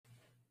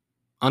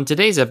On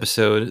today's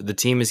episode, the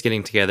team is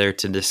getting together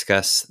to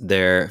discuss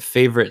their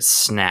favorite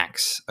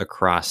snacks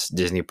across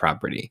Disney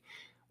property.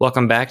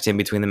 Welcome back to In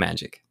Between the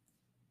Magic.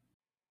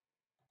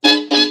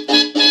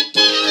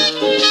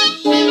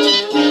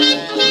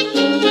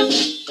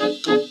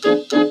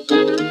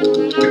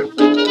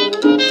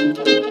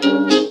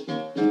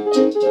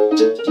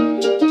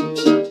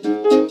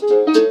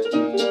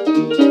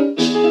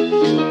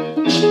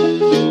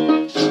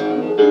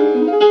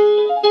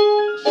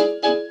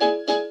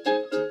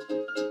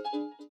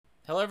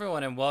 Hello,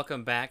 everyone, and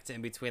welcome back to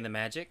In Between the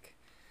Magic.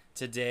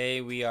 Today,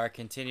 we are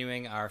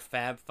continuing our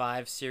Fab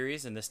Five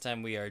series, and this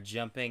time we are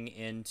jumping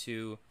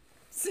into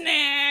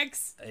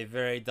snacks, a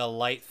very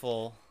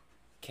delightful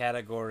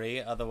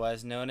category,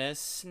 otherwise known as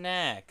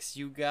snacks.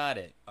 You got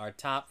it. Our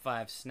top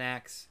 5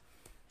 snacks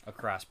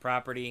across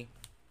property.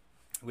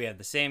 We have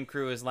the same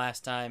crew as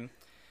last time.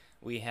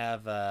 We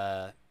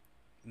have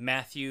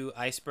Matthew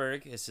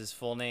Iceberg is his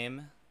full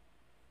name.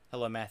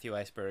 Hello, Matthew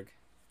Iceberg.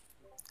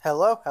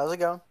 Hello, how's it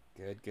going?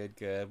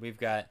 Good. We've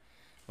got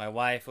my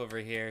wife over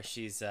here.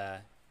 She's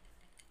a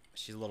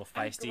little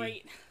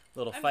feisty,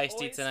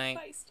 feisty tonight.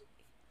 Feisty.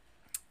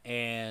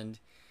 And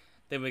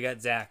then we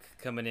got Zach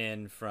coming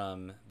in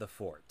from the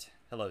fort.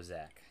 Hello,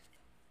 Zach.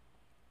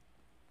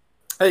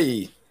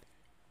 Hey.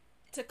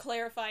 To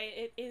clarify,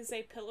 it is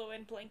a pillow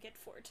and blanket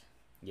fort.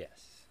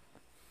 Yes.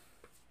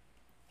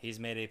 He's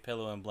made a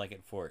pillow and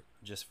blanket fort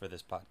just for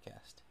this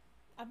podcast.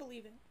 I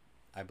believe it.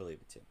 I believe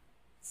it too.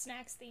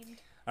 Snacks themed.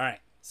 All right,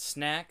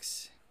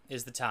 snacks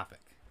is the topic.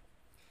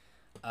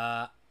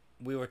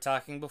 We were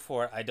talking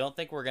before. I don't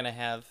think we're gonna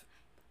have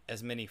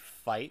as many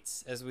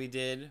fights as we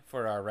did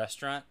for our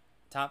restaurant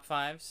top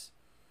 5s,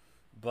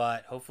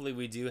 but hopefully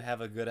we do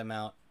have a good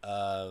amount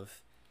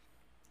of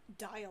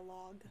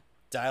dialogue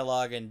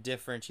and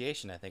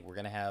differentiation. I think we're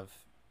gonna have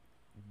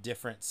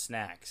different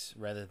snacks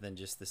rather than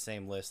just the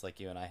same list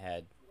like you and I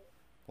had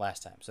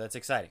last time. So that's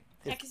exciting.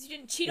 Yeah, because you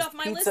didn't cheat off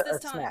my list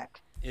this time.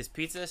 Snack? Is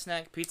pizza a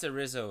snack? Pizza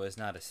Rizzo is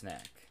not a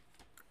snack.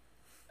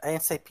 I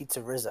didn't say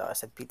pizza Rizzo. I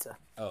said pizza.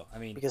 Oh, I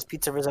mean, because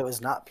pizza Rizzo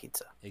is not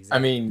pizza. Exactly. I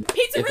mean,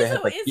 Pizza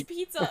Rizzo is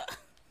pizza.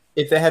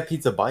 If they had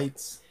pizza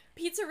bites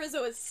Pizza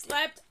Rizzo is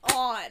slept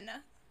on.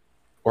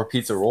 or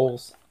pizza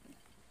rolls,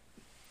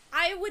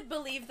 I would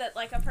believe that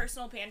like a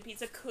personal pan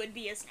pizza could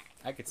be a snack.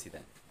 I could see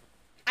that.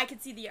 I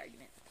could see the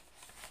argument.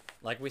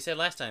 Like we said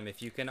last time, if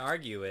you can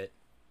argue it,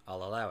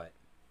 I'll allow it.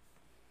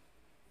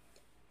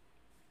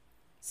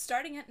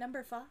 Starting at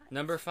number 5.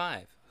 Number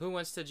 5. Who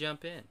wants to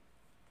jump in?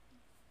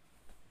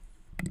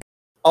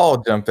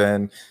 I'll jump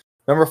in.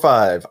 Number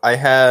 5, I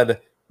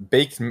had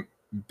baked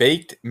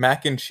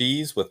mac and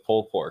cheese with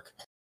pulled pork.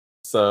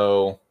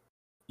 So,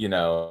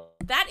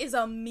 That is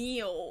a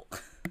meal.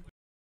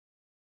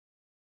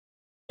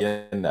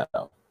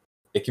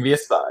 it can be a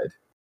side.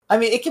 I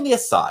mean, it can be a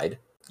side.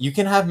 You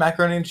can have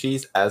macaroni and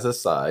cheese as a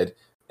side,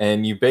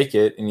 and you bake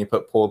it and you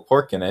put pulled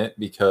pork in it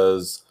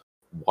because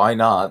why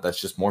not? That's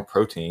just more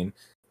protein,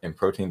 and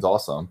protein's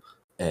awesome.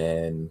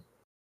 And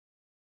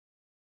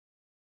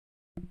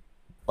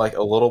like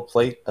a little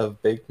plate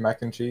of baked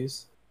mac and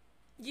cheese.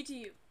 You do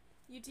you,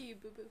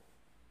 boo boo.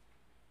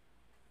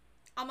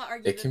 I'm gonna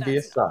argue. It can be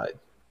a side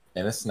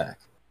and a snack.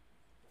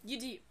 You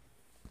do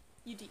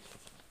you.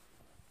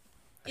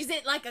 Is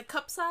it like a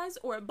cup size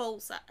or a bowl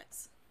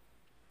size?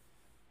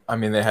 I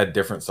mean, they had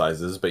different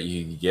sizes, but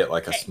you get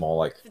like a small,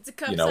 like, if it's a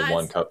cup size,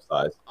 1 cup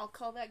size. I'll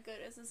call that good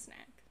as a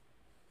snack.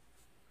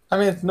 I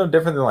mean, it's no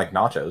different than like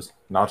nachos.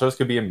 Nachos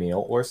could be a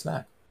meal or a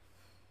snack.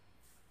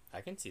 I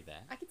can see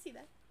that.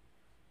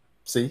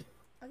 See?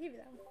 I'll give you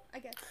that one, I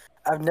guess.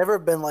 I've never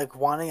been like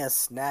wanting a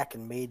snack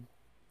and made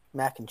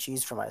mac and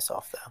cheese for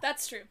myself though.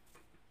 That's true.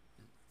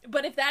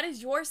 But if that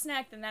is your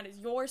snack, then that is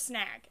your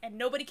snack, and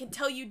nobody can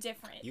tell you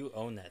different. You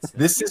own that snack.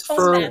 This is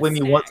for when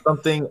you want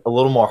something a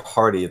little more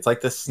hearty. It's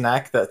like the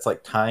snack that's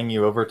like tying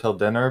you over till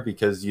dinner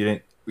because you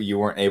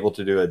weren't able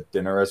to do a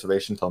dinner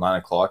reservation till 9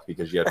 o'clock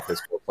because you had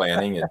piss poor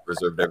planning and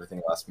reserved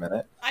everything last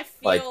minute. I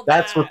feel like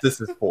that's what this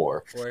is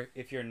for. Or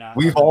if you're not,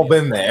 we've all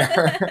been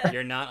there.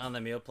 You're not on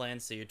the meal plan,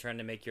 so you're trying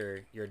to make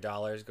your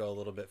dollars go a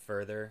little bit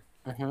further.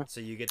 Mm-hmm.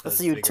 So you get those.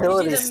 That's a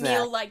utility snack.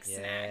 Meal-like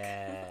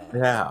snack.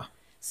 Yeah.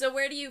 So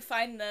where do you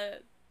find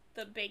the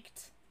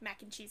baked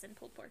mac and cheese and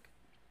pulled pork?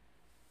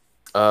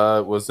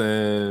 It was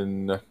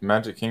in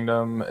Magic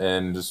Kingdom,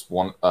 and just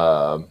one.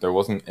 There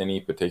wasn't any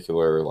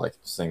particular like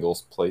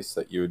singles place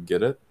that you would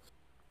get it.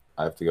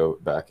 I have to go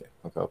back and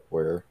look up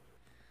where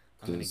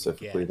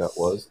specifically that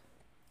was.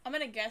 I'm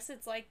gonna guess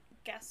it's like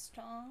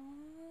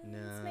Gaston's. No,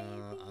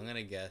 maybe? I'm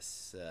gonna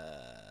guess.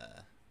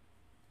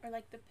 Or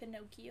like the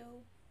Pinocchio.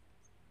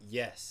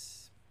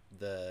 Yes,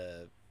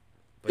 but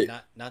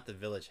not the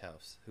Village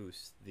House.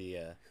 Hoos.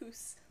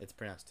 Hoos. It's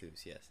pronounced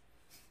Hoos. Yes,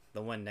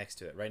 the one next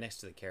to it, right next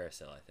to the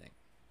carousel, I think.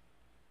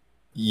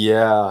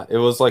 Yeah, it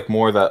was like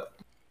more that,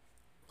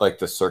 like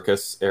the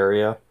circus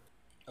area.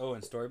 Oh,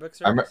 in Storybook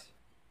Circus?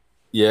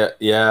 Yeah,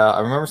 I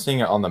remember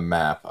seeing it on the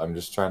map. I'm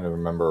just trying to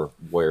remember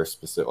where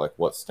specific, like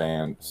what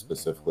stand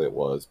specifically it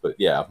was. But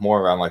yeah,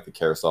 more around like the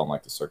carousel and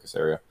like the circus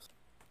area.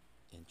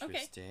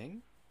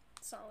 Interesting.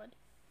 Solid.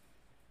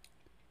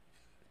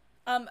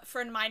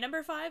 For my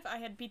number 5, I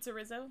had pizza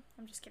Rizzo.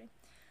 I'm just kidding.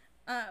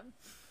 I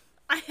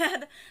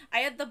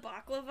had the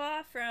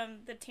baklava from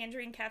the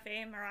Tangerine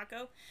Cafe in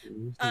Morocco.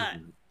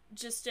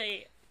 Just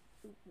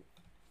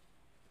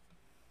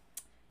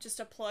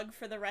a plug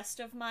for the rest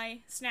of my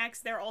snacks.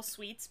 They're all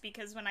sweets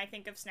because when I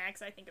think of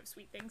snacks, I think of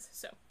sweet things.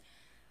 So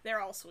they're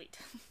all sweet.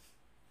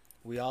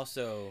 We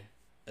also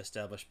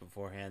established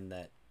beforehand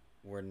that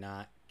we're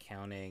not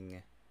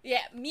counting.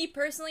 Yeah, me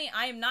personally,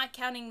 I am not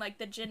counting like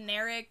the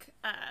generic.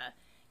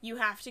 You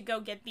have to go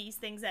get these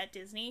things at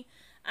Disney.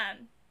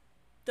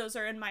 Those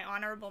are in my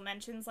honorable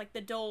mentions, like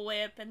the Dole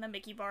Whip and the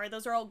Mickey Bar.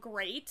 Those are all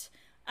great.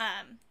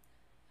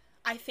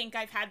 I think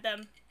I've had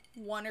them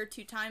 1 or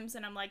 2 times,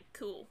 and I'm like,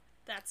 cool,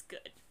 that's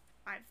good.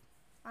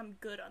 I'm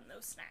good on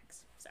those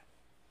snacks. So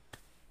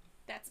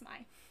that's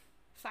my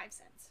 5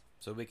 cents.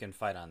 So we can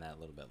fight on that a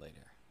little bit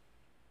later.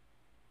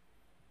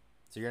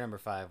 So your number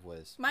 5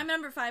 was My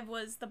number 5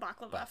 was the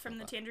baklava from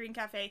the Baklava. Tangerine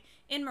Cafe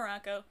in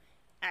Morocco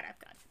at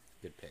Epcot.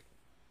 good pick.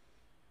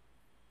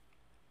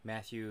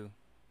 Matthew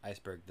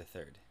Iceberg the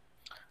third.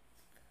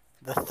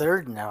 The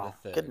third now.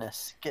 The third.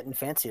 Goodness, getting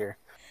fancier.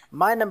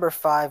 My number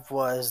 5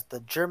 was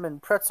the German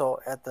pretzel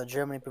at the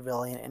Germany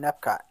Pavilion in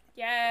Epcot.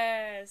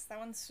 Yes, that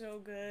one's so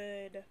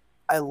good.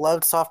 I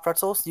loved soft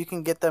pretzels. You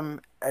can get them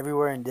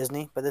everywhere in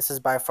Disney, but this is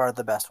by far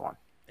the best one.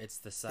 It's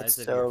the size It's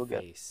of so your good.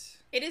 face.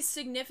 It is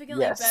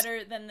significantly Yes.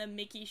 better than the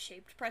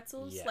Mickey-shaped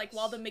pretzels. Yes. Like,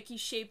 while the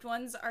Mickey-shaped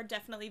ones are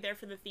definitely there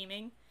for the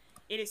theming,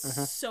 it is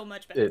Mhm. so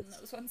much better than It's-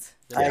 those ones.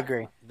 The I Mi-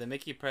 agree. The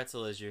Mickey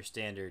pretzel is your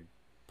standard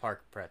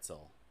park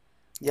pretzel.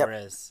 Yep.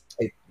 Whereas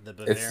It- the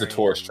Bavarian It's the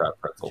tourist trap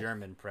pretzel.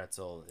 German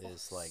pretzel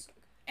is like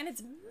And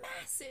it's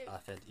massive.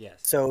 authentic.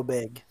 Yes. So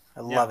big.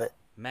 I love it.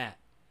 Matt,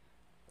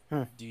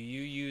 Hmm. do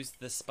you use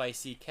the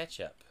spicy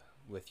ketchup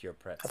with your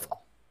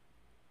pretzel?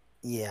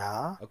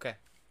 Yeah. Okay.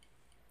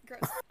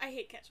 Gross. I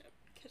hate ketchup.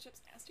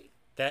 Ketchup's nasty.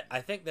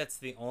 I think that's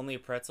the only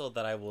pretzel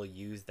that I will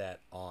use that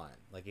on.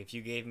 Like if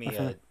you gave me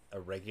Mhm. a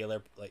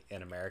regular, like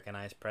an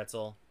Americanized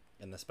pretzel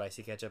and the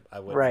spicy ketchup, I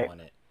wouldn't Right.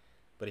 want it.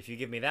 But if you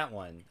give me that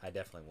one, I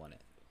definitely want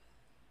it.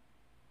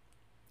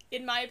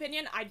 In my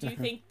opinion, I do Mhm.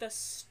 think the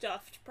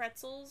stuffed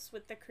pretzels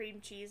with the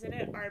cream cheese in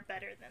it are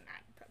better than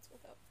that pretzel,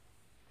 though.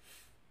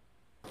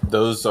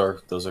 Those are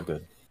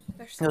good.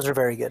 They're so Those are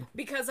very good.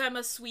 because I'm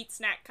a sweet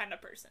snack kind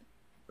of person.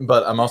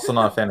 But I'm also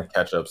not a fan of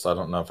ketchup, so I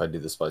don't know if I do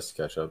the spicy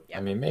ketchup. Yeah.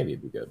 I mean, maybe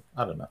it'd be good.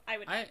 I don't know. I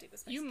would not do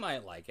this. You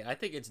might like it. I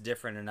think it's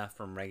different enough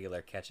from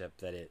regular ketchup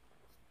that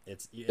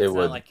it's It not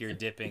would. like you're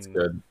dipping. It's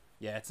good.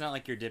 Yeah, it's not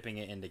like you're dipping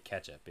it into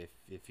ketchup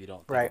if you don't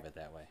think Right. of it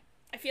that way.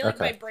 I feel like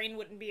Okay. my brain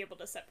wouldn't be able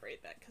to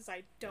separate that because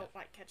I don't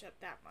like ketchup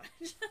that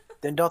much.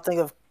 Then don't think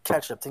of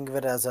ketchup. Think of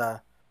it as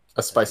a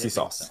A spicy dipping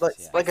sauce. sauce. like,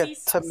 Yeah. like a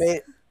Spicy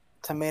sauce.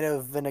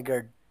 tomato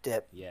vinegar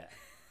dip Yeah.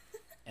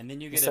 And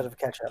then you get instead of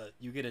ketchup.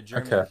 you get a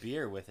German Okay.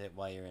 beer with it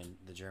while you're in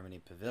the Germany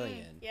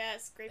Pavilion,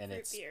 Yes, and grapefruit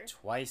it's beer.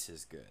 twice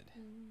as good.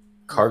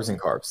 Carbs and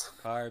carbs.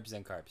 Carbs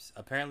and carbs.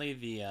 Apparently,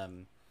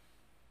 the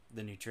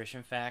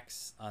nutrition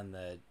facts on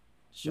the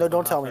No,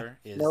 don't tell me. Schopenhauer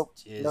is Nope,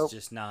 is nope.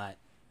 just not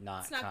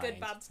It's not kind. good,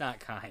 Bob. It's not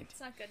kind. It's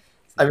not good.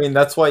 I mean,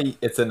 that's why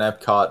it's in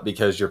Epcot,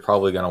 because you're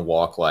probably going to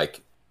walk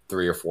like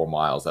 3 or 4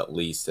 miles at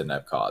least in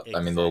Epcot. I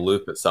mean, the Exactly.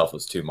 loop itself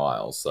is 2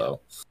 miles,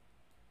 so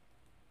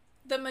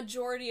The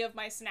majority of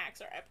my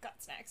snacks are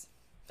Epcot snacks.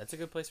 That's a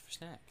good place for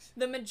snacks.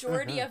 The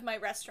majority of my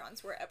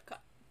restaurants were Epcot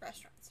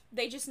restaurants.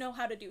 They just know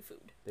how to do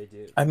food. They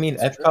do. I mean,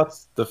 It's true.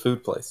 Epcot's the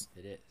food place.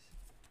 It is.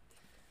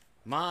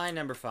 My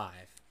number 5.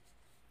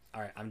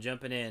 All right, I'm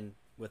jumping in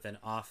with an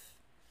off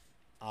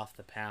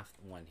the path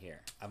one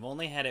here. I've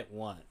only had it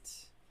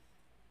once,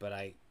 but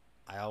I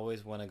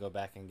always want to go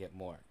back and get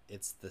more.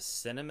 It's the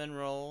cinnamon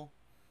roll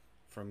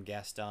from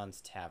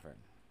Gaston's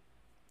Tavern.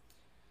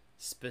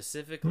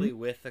 Specifically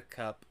with a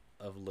cup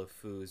of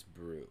LeFou's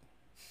brew.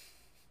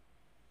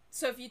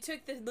 So if you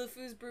took the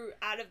LeFou's brew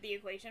out of the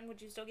equation,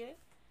 would you still get it?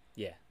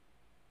 Yeah.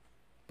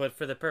 But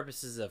for the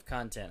purposes of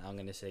content, I'm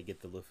going to say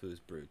get the LeFou's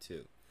brew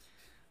too.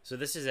 So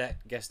this is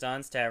at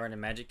Gaston's Tavern in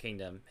Magic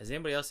Kingdom. Has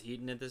anybody else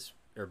eaten at this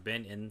or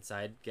been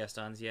inside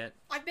Gaston's yet?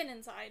 I've been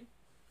inside.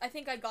 I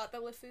think I got the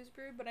LeFou's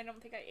brew, but I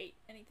don't think I ate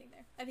anything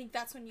there. I think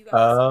that's when you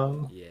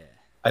got Yeah.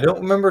 I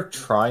don't remember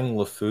trying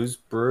LeFou's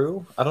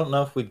brew. I don't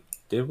know if we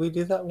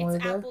do that when we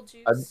it's were there. apple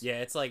juice. Yeah,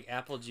 it's like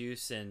apple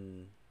juice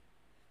and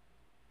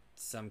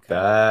some kind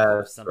of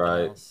That's something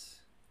right.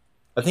 else.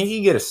 I think you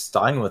can get a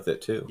Stein with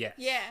it too. Yeah.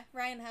 Yeah,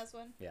 Ryan has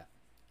one.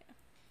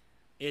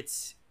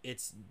 It's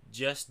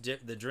just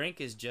the drink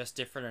is just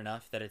different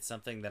enough that it's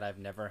something that I've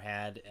never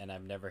had, and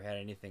I've never had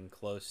anything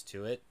close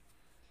to it.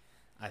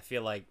 I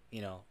feel like,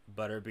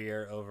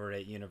 butterbeer over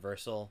at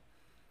Universal,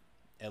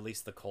 at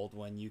least the cold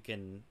one, you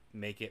can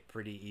make it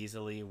pretty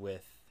easily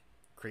with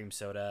cream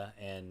soda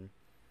and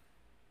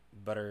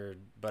butter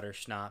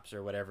schnapps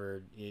or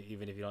whatever.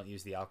 Even if you don't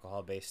use the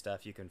alcohol based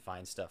stuff, you can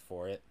find stuff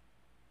for it.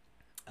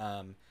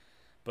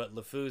 But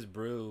LeFou's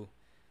brew,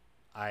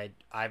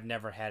 I've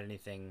never had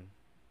anything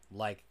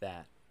like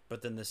that.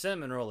 But then the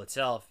cinnamon roll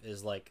itself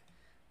is like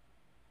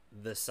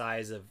the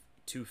size of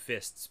 2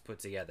 fists put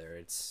together.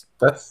 It's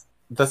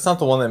That's not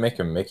the one they make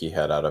a Mickey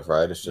head out of,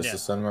 right? It's just No, a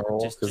cinnamon roll?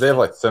 just- Because just they have a-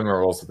 like cinnamon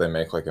rolls that they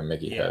make like a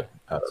Mickey head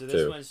out So of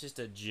this too. one's just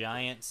a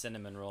giant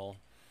cinnamon roll,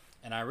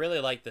 and I really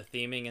like the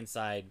theming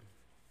inside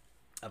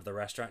of the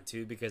restaurant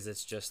too, because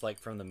it's just like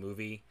from the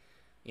movie.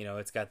 You know,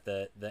 it's got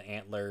the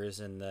antlers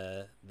and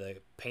the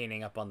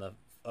painting up on the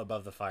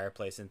above the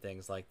fireplace and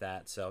things like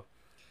that. So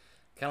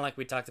kind of like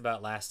we talked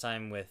about last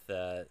time with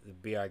the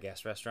Be Our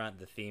Guest restaurant,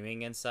 the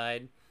theming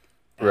inside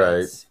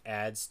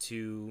adds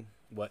to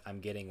what I'm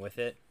getting with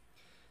it.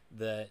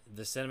 The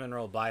cinnamon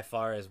roll by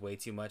far is way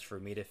too much for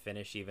me to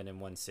finish even in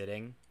one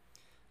sitting.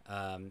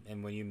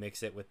 And when you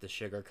mix it with the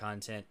sugar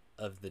content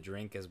of the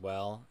drink as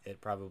well,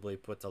 it probably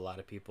puts a lot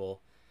of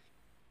people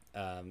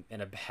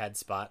in a bad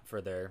spot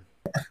for their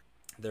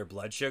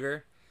blood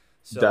sugar.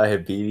 So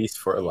Diabetes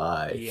for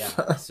life.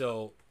 yeah,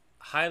 so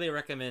highly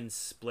recommend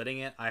splitting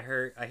it. I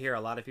hear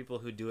a lot of people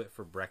who do it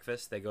for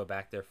breakfast. They go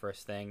back there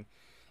first thing,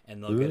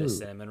 and they'll get a Ooh.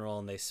 cinnamon roll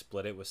and they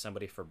split it with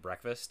somebody for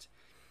breakfast,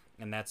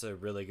 and that's a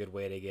really good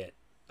way to get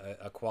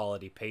a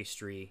quality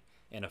pastry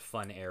in a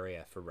fun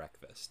area for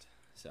breakfast.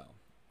 So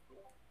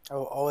I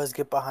will always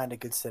get behind a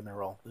good cinnamon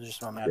roll. Those are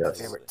just my Yes.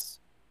 favorites.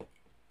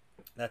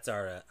 that's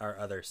our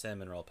other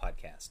cinnamon roll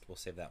podcast. We'll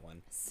save that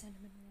one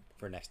Cinnamon roll.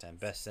 for next time.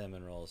 Best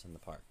cinnamon rolls in the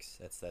parks.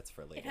 That's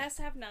for later. It has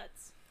to have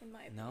nuts, in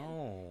my opinion.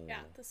 no.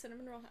 Yeah, the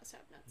cinnamon roll has to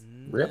have nuts.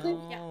 Really?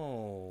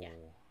 No. Yeah.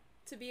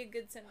 To be a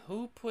good cinnamon.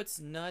 Who puts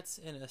nuts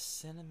in a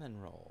cinnamon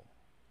roll?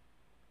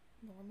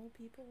 Normal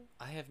people.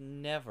 I have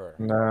never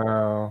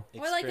No.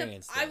 Or like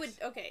experienced I would. this.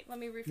 Okay, let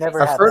me rephrase. Never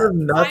that. had I've heard of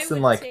that. nuts I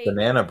in would like take-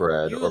 banana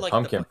bread You or like the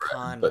pumpkin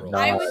pecan bread, but roll.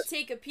 not. I would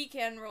take a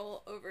pecan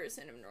roll over a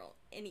cinnamon roll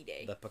any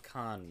day. The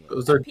pecan roll.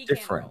 Those A are pecan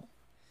different. roll.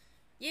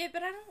 Yeah,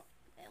 but I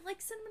don't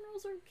like cinnamon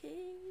rolls are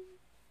okay.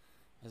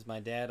 As my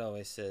dad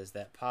always says,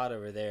 that pot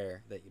over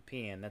there that you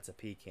pee in, that's a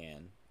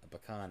pecan. A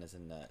pecan is a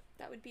nut.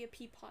 That would be a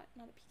pea pot,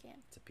 not a pecan.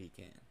 It's a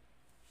pecan.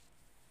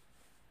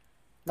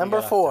 Number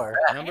got off 4.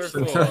 Number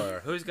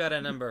 4. Who's got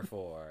a number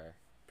 4?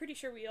 Pretty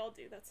sure we all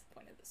do. That's the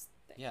point of this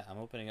thing. Yeah, I'm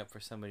opening up for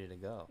somebody to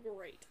go.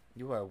 Great.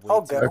 You are way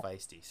I'll too go.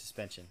 feisty.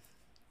 Suspension.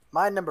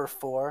 My number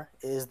 4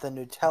 is the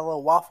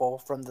Nutella waffle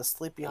from the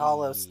Sleepy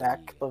Hollow Snack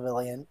Eee.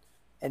 Pavilion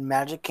in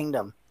Magic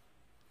Kingdom.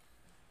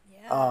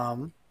 Yeah.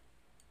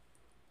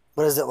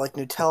 What is it, like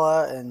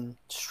Nutella and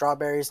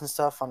strawberries and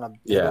stuff on a big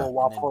Yeah. little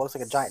waffle? And then it looks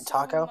like a giant So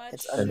taco. much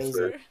It's And amazing.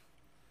 sugar.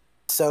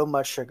 So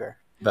much sugar.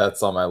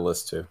 That's on my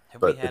list too, Have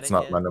but we had it's it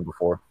not yet? my number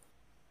 4.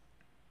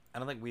 I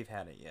don't think we've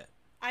had it yet,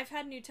 I've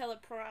had Nutella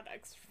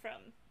products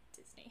from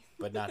Disney.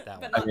 but not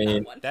that But one. not mean,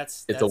 that one.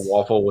 That's It's a that's-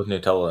 waffle with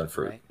Nutella and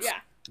fruit. Right? Yeah.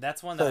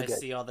 That's one So that I good.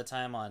 see all the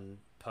time on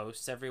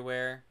posts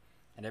everywhere,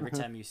 and every Mhm.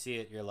 time you see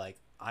it, you're like,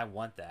 I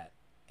want that.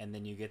 And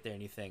then you get there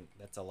and you think,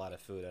 that's a lot of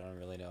food. I don't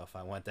really know if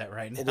I want that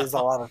right now. It is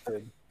a lot of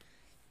food.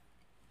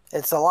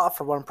 It's a lot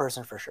for one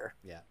person for sure.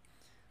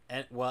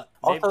 And well,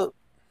 maybe, Also,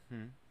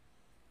 Hmm.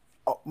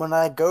 when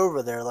I go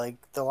over there, like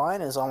the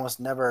line is almost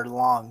never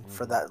long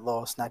for Mhm. that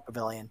little snack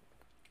pavilion.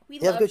 We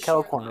They have love good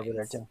kettle short corn over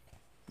there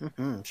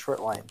lines. too.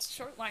 Short lines.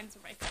 Short lines are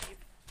my fave.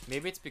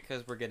 maybe it's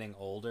because we're getting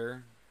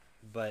older,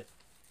 but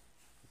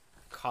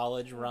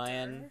college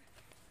Ryan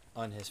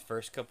on his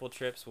first couple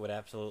trips would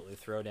absolutely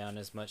throw down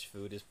as much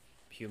food as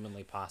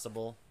humanly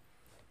possible.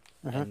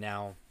 Mhm. And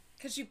now,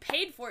 Because you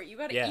paid for it. You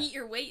gotta Yeah. eat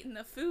your weight in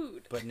the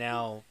food. but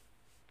now,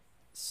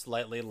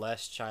 slightly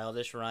less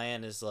childish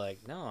Ryan is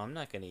like, no, I'm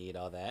not going to eat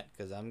all that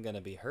because I'm going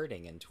to be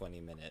hurting in 20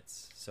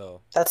 minutes.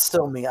 So, That's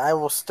still me. I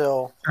will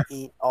still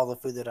eat all the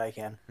food that I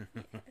can.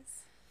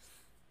 Yes.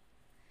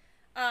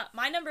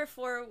 My number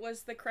 4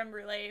 was the creme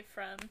brulee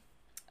from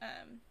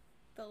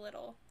the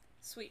little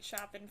sweet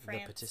shop in the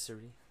France.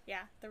 patisserie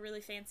Yeah, the really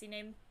fancy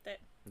name that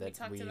that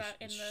talked we about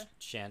in the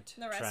shan't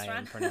the try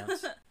and restaurant.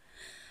 pronounce.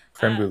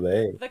 Creme Uh,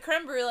 brulee. The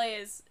creme brulee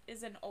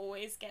is an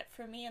always get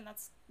for me, and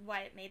that's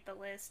why it made the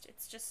list.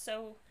 It's just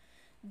so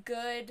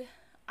good.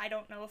 I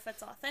don't know if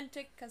it's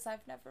authentic because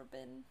I've never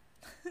been,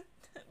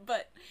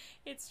 but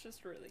it's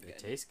just really good. It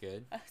tastes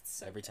good It's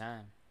so every good.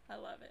 time. I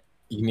love it.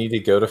 You need to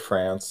go to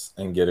France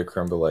and get a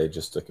creme brulee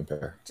just to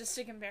compare. Just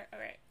to compare. All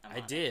right, I'm I on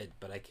it. did,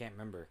 but I can't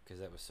remember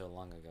because that was so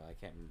long ago. I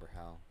can't remember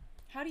how.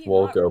 How do you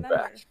We'll not go remember?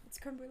 back. It's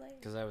creme brulee.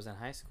 Because I was in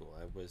high school.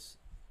 I was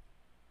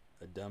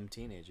a dumb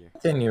teenager.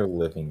 In your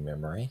living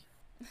memory.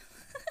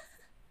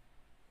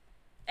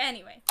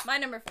 Anyway, my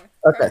number 4.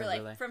 Okay. Creme brulee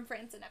Brulee. from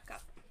France and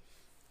Epcot.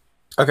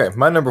 Okay,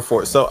 my number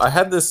 4. So I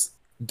had this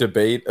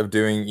debate of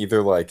doing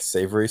either like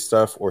savory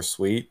stuff or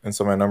sweet, and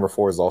so my number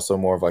 4 is also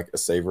more of like a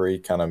savory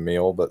kind of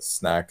meal but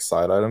snack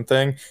side item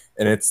thing,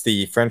 and it's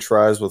the French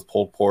fries with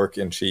pulled pork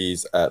and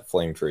cheese at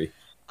Flame Tree.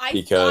 I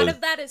Because- thought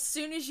of that as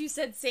soon as you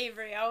said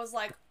savory. I was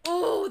like,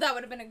 oh, that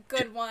would have been a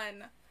good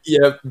one.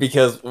 Yeah,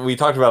 because we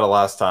talked about it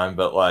last time,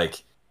 but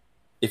like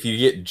if you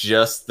get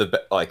just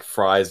the like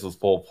fries with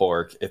pulled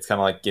pork, it's kind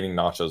of like getting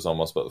nachos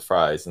almost, but with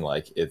fries, and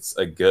like it's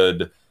a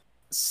good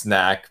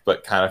snack,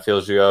 but kind of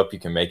fills you up. You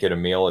can make it a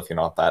meal if you're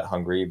not that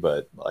hungry,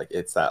 but like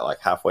it's that like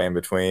halfway in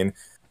between,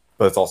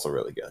 but it's also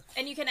really good.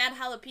 And you can add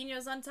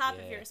jalapenos on top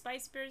if Yeah. you're a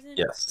spicy person.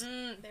 Yes.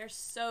 They're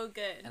so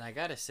good. And I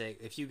gotta say,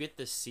 if you get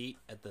the seat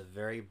at the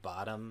very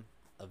bottom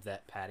of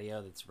that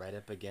patio that's right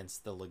up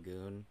against the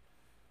lagoon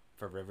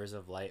for Rivers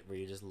of Light, where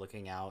you're just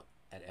looking out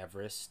at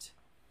Everest.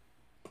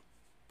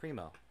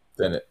 Primo.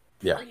 Then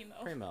yeah.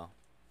 Primo.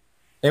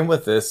 And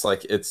with this,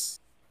 like, it's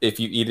if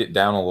you eat it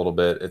down a little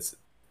bit, it's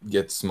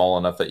gets small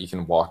enough that you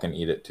can walk and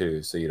eat it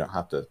too, so you don't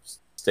have to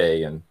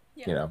stay and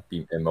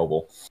be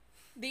immobile.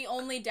 The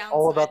only downside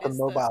All about the is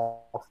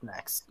mobile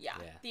snacks. Yeah,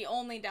 the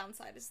only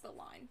downside is the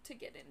line to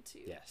get into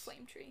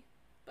Flame Tree.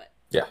 But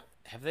yeah,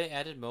 have they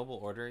added mobile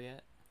order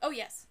yet? Oh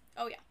yes,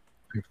 oh yeah.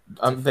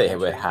 They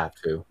would have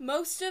to.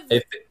 Most of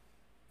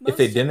if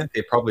they didn't,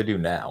 they probably do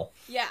now.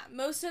 Yeah,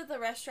 most of the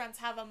restaurants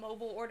have a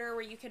mobile order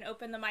where you can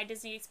open the My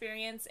Disney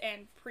Experience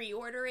and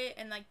pre-order it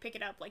and like pick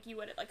it up like you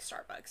would at like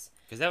Starbucks.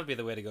 Because that would be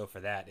the way to go for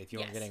that. If you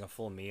weren't getting a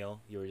full meal,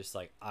 you were just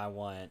like, I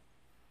want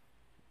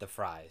the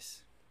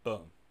fries.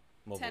 Boom.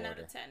 Mobile 10 order. out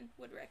of 10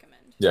 would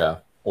recommend. Yeah,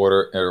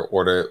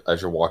 order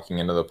as you're walking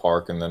into the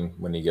park, and then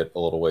when you get a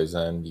little ways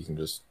in, you can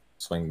just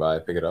swing by,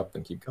 pick it up,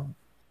 and keep going.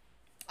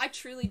 I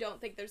truly don't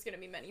think there's going to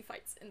be many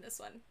fights in this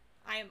one.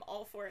 I am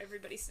all for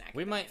everybody snacking.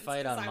 We might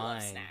fight on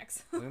mine.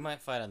 Snacks. We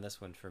might fight on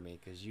this one for me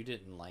because you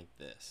didn't like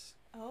this.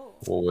 Oh.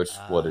 Well,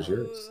 what is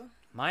yours?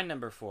 My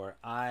number 4.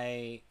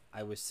 I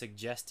was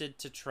suggested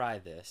to try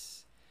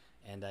this,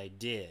 and I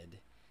did,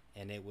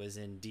 and it was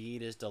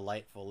indeed as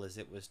delightful as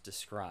it was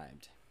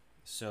described.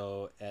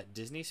 So at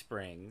Disney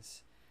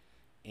Springs,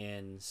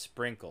 in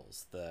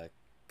Sprinkles, the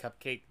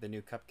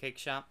new cupcake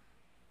shop.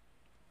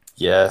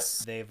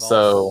 Yes.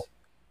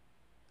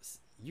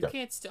 You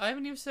can't. I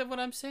haven't even said what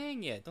I'm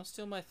saying yet. Don't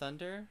steal my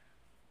thunder,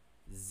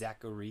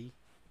 Zachary.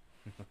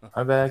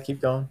 My bad.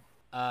 Keep going.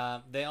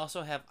 They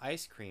also have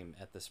ice cream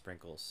at the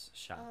Sprinkles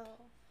shop.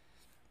 Oh.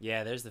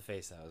 Yeah, there's the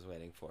face I was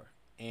waiting for.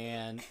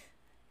 And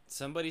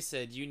somebody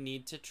said you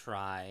need to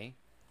try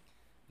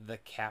the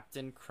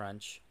Captain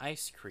Crunch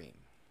ice cream.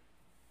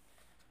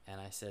 And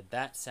I said,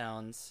 that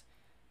sounds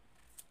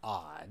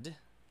odd.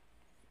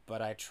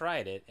 But I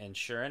tried it, and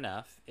sure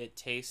enough, it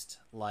tastes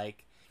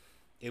like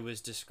it was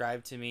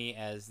described to me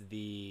as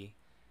the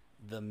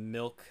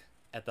milk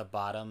at the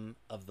bottom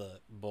of the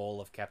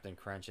bowl of Captain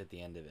Crunch at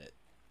the end of it,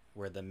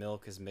 where the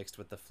milk is mixed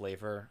with the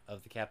flavor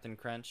of the Captain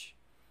Crunch.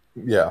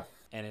 Yeah.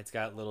 And it's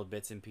got little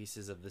bits and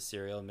pieces of the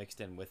cereal mixed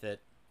in with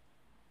it.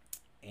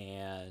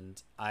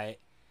 And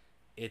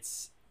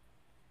it's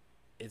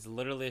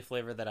literally a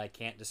flavor that I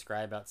can't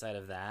describe outside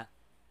of that.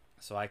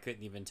 So I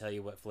couldn't even tell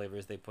you what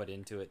flavors they put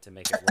into it to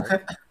make it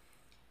work.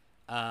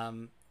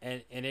 And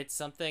it's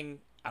something,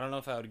 I don't know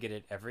if I would get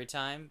it every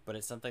time, but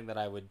it's something that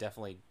I would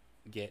definitely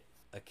get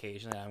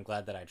occasionally. I'm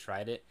glad that I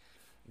tried it.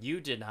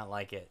 You did not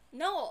like it.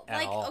 No,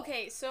 at all.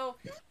 Okay, so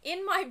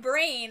in my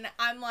brain,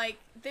 I'm like,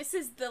 this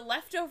is the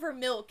leftover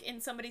milk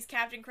in somebody's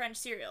Captain Crunch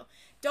cereal.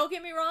 Don't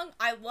get me wrong,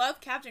 I love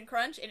Captain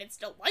Crunch, and it's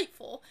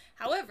delightful.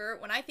 However,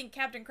 when I think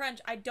Captain Crunch,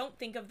 I don't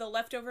think of the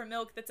leftover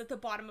milk that's at the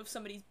bottom of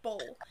somebody's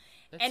bowl.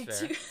 That's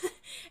fair.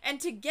 And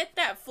to get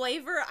that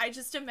flavor, I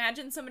just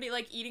imagine somebody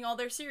like eating all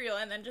their cereal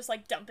and then just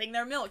like dumping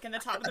their milk in the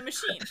top of the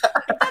machine.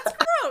 Like, that's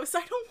gross. I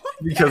don't want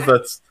because that.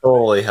 that's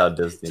totally how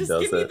Disney just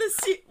does give me it.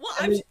 the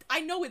well, I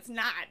know it's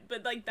not,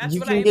 but like that's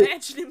You what can I get-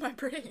 imagine in my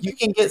brain. You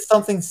can get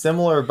something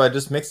similar by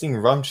just mixing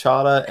rum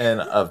chata and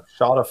a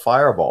shot of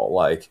Fireball,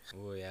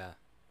 Oh yeah.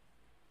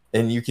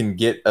 and you can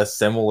get a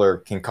similar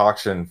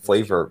concoction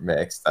flavor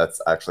mix that's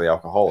actually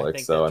alcoholic. I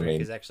think So that I drink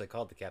mean, is actually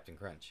called the Captain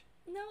Crunch.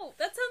 No,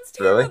 that sounds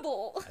Really?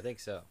 terrible. I think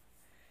so.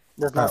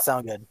 Does not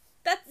sound good.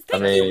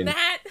 Thank you, mean-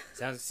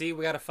 Matt. See,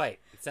 we got a fight.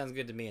 It sounds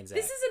good to me and Zach.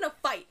 This isn't a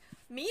fight.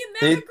 Me and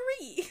Matt It-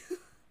 agree.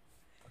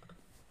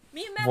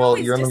 Me and Matt well,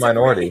 always you're in the disagree.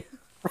 minority.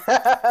 How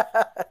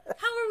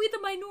are we the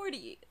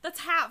minority?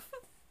 That's half.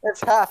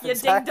 It's half. You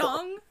exactly.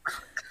 ding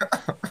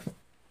dong.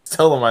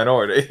 Still a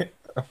minority.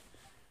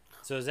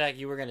 So Zach,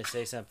 you were gonna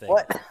say something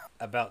What?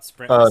 about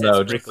Oh you said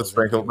no, just the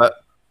sprinkles, sprinkle.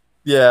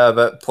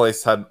 That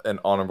place had an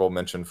honorable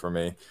mention for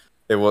me.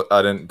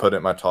 I didn't put it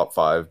in my top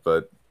 5,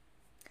 but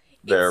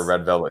their It's-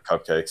 red velvet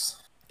cupcakes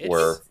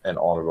were an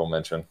honorable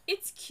mention.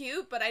 It's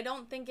cute, but I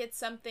don't think it's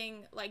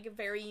something like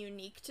very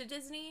unique to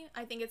Disney.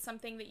 I think it's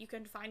something that you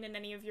can find in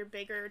any of your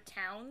bigger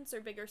towns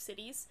or bigger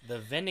cities. The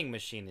vending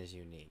machine is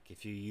unique.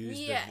 If you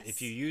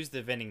use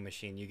the vending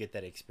machine, you get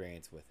that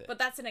experience with it. But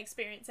that's an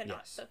experience and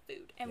Yes. not the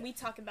food. And Yeah. we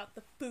talk about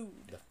the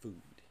food. The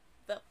food.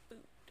 The food.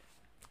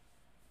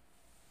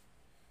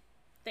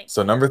 Thanks.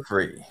 So number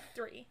 3.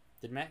 3.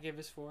 Did Matt give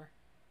us 4?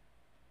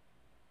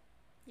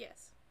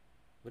 Yes.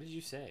 What did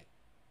you say?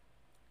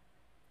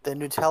 The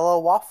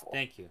Nutella waffle.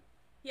 Thank you.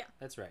 Yeah.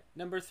 That's right.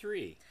 Number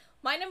 3.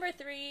 My number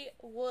 3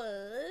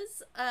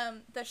 was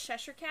the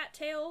Cheshire Cat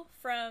tail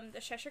from the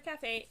Cheshire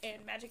Cafe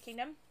in Magic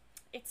Kingdom.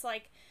 It's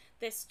like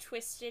this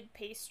twisted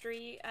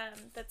pastry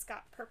that's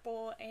got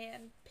purple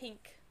and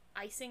pink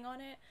icing on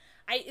it.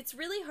 It's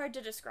really hard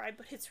to describe,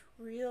 but it's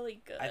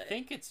really good. I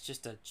think it's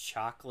just a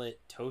chocolate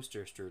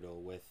toaster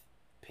strudel with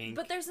pink.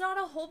 But there's not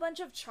a whole bunch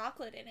of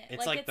chocolate in it.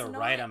 it's like the not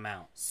right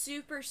amount.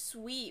 super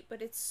sweet,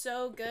 but it's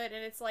so good,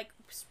 and it's like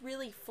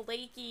really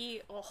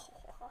flaky. Oh,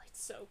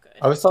 it's so good.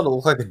 I always thought it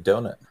looked like a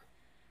donut.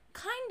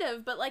 Kind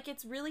of, but like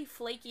it's really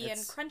flaky and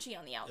It's- crunchy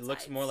on the outside. It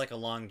looks more like a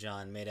long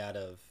john made out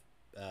of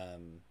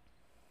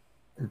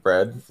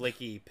Bread,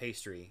 flaky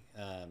pastry,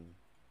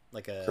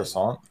 like a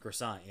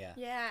croissant. Yeah.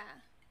 Yeah.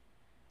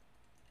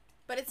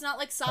 But it's not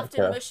like soft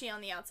Okay. and mushy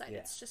on the outside. Yeah.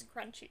 It's just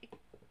crunchy.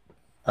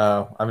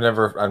 Oh, I've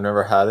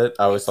never had it.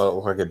 I always thought it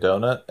looked like a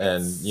donut,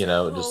 and It's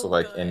it just so looked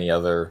like good. any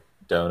other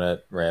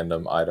donut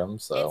random item.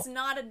 So It's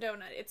not a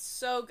donut. It's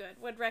so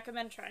good. Would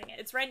recommend trying it.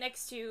 It's right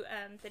next to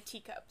the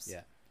teacups.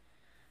 Yeah.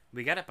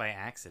 We got it by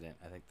accident,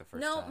 I think, the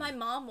first No, time. my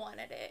mom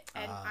wanted it,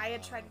 and I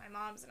had tried my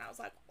mom's, and I was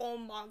like, "Oh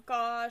my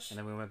gosh, And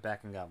then we went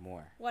back and got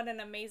more. what an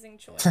amazing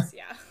choice!"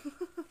 Yeah.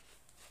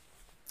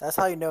 That's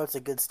how you know it's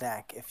a good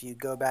snack, if you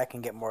go back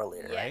and get more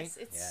later. Right? Yes,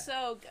 it's Yeah.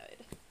 so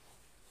good.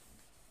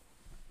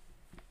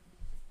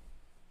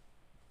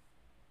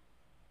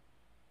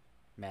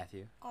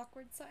 Matthew,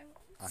 Awkward silence.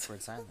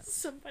 awkward silence.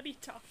 Somebody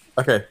talk.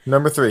 okay,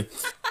 number 3.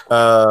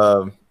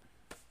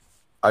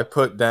 I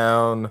put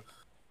down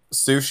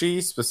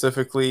sushi,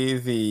 specifically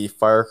the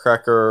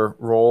firecracker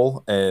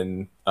roll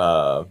in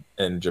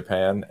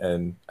Japan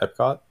and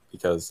Epcot,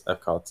 because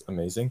Epcot's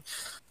amazing.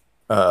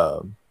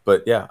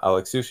 But yeah, I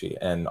like sushi,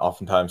 and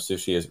oftentimes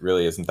sushi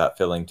really isn't that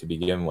filling to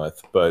begin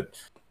with. But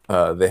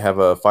they have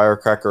a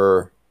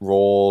firecracker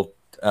roll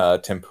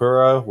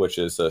tempura, which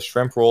is a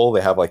shrimp roll.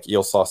 They have like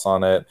eel sauce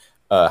on it,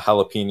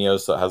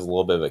 jalapenos, so it has a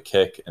little bit of a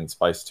kick and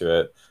spice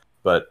to it.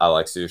 But I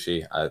like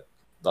sushi. I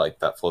like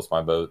that floats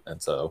my boat,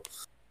 and so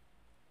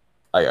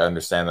I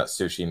understand that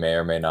sushi may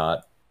or may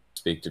not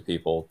speak to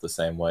people the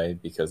same way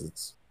because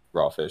it's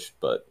raw fish,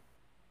 but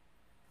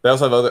they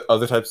also have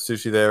other types of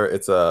sushi there.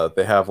 It's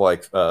they have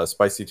like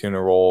spicy tuna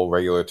roll,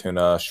 regular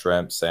tuna,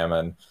 shrimp,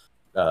 salmon,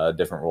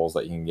 different rolls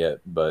that you can get.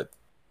 But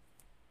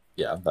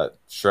yeah, that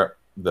shrimp,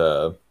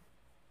 the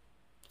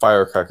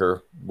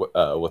firecracker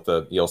with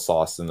the eel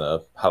sauce and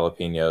the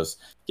jalapenos,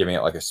 giving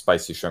it like a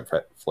spicy shrimp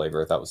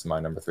flavor. That was my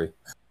number 3.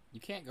 You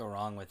can't go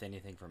wrong with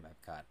anything from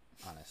Epcot,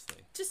 honestly.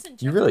 Just in You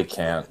general. really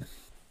can't.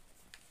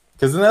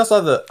 Because then they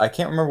also have I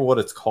can't remember what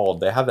it's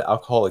called. They have the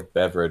alcoholic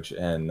beverage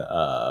in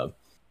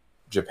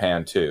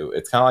Japan too.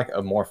 It's kind of like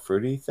a more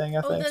fruity thing,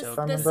 I Oh, think, the if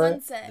I remember right.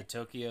 The sunset.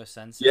 Tokyo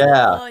Sunset.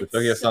 Yeah, Oh, the it's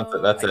Tokyo so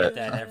Sunset. That's I get it.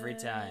 that every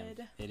time.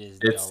 good. It is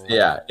It's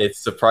delightful.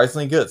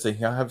 surprisingly good. So you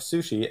can have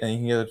sushi and you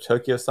can get a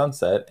Tokyo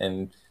Sunset,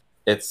 and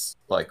it's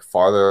like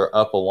farther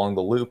up along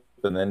the loop,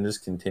 and then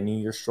just continue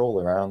your stroll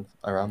around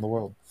the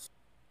world.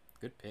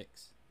 Good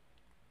picks.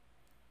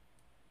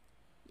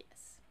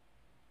 Yes.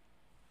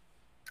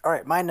 All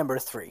right, my number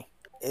 3.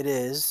 It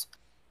is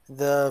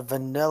the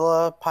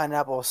vanilla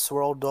pineapple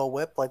swirl Dole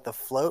Whip, like the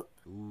float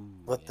Ooh,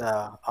 with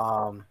yeah.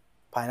 the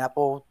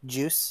pineapple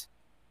juice.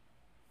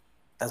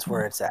 That's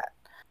where it's at.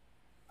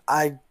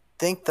 I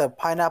think the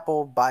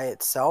pineapple by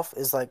itself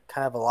is like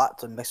kind of a lot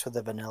to mix with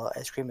the vanilla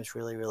ice cream. It's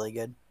really, really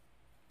good.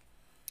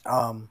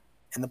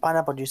 And the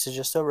pineapple juice is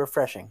just so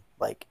refreshing.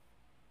 Like,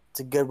 it's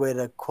a good way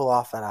to cool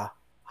off on a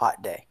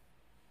hot day.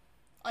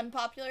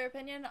 Unpopular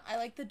opinion, I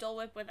like the Dole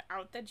Whip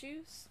without the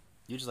juice.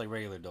 You just like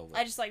regular Dole Whip.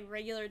 I just like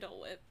regular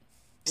Dole Whip.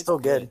 It's Still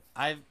good.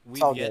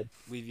 We've all yet good.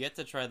 we've yet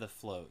to try the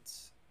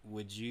floats.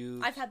 Would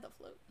you? I've had the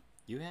float.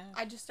 You have?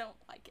 I just don't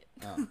like it.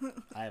 Oh,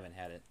 I haven't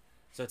had it.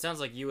 So it sounds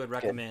like you would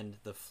recommend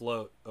the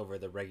float over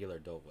the regular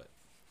Dole Whip.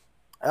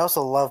 I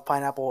also love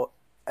pineapple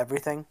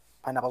everything.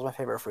 Pineapple's my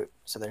favorite fruit,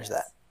 so there's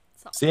that.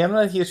 Solid. See, I'm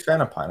not a huge fan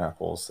of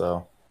pineapple,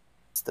 so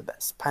It's the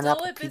best. Dole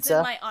Pineapple Whip is in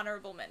pizza. my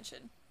honorable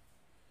mention.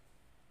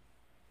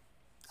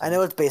 I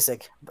know it's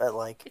basic, but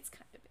like, It's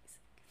kind of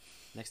basic.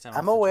 Next time I'm I'll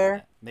have to try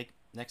aware. that.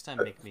 Next time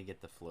make me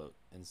get the float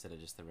instead of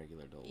just the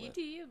regular Dole You Whip.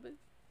 do you, but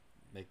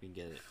Make me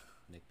get it.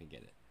 Make me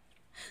get it.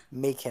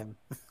 make him.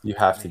 you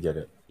have to get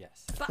it.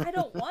 Yes. but I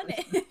don't want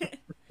it.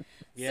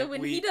 Yeah, so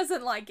when he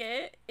doesn't like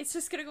it, it's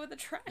just gonna go in the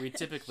trash. we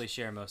typically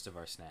share most of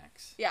our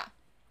snacks. Yeah.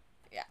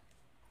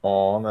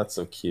 Oh, that's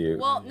so cute.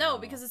 Well, know. no,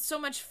 because it's so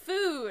much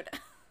food.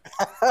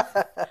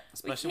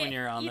 Especially when can't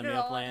you're on the eat it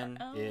meal all. plan,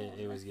 Oh.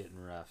 it was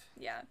getting rough.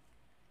 Yeah.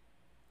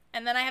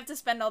 And then I have to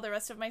spend all the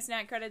rest of my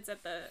snack credits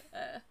at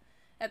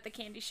the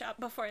candy shop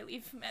before I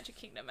leave Magic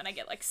Kingdom, and I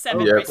get like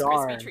 7 Oh, Rice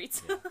darn. Krispie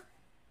treats. Yeah.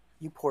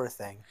 You poor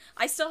thing.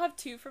 I still have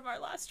 2 from our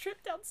last trip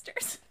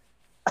downstairs.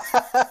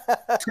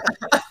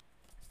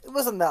 It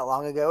wasn't that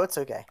long ago. It's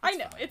okay. I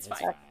know, fine, it's it's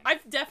fine. fine.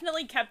 I've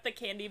definitely kept the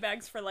candy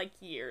bags for like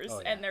years,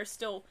 Oh, yeah. and they're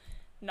still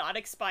not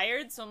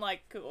expired, so I'm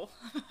like, cool,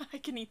 I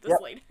can eat this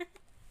Yep. later.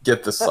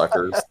 Get the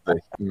suckers,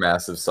 the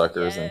massive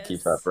suckers, and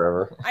keep that Yes.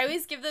 forever. I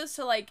always give those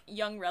to like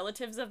young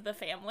relatives of the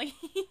family.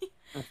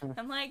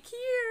 I'm like,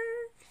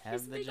 here. Have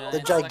here's the big giant The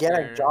old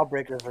gigantic sucker.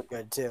 jawbreakers are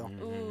good too.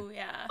 Mhm. Ooh,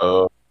 yeah.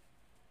 Oh,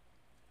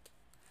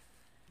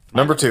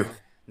 My number 2.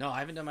 No, I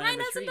haven't done my Mine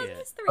number hasn't 3 done yet.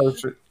 this 3. Oh,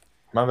 shit.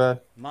 My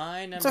bad.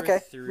 My It's number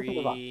okay. We can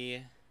move on.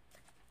 3.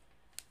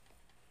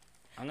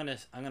 I'm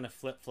gonna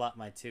flip flop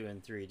my 2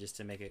 and 3 just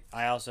to make it.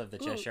 I also have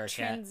the Ooh, Cheshire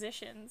Cat.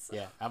 transitions.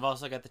 Yeah, I've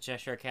also got the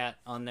Cheshire Cat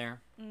on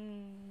there.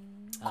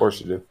 Mm, Of course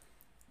you do.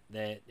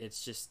 That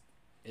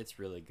it's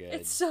really good.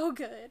 it's so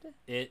good.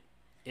 It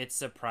it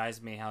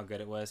surprised me how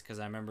good it was because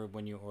I remember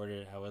when you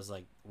ordered it, I was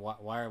like,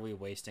 why are we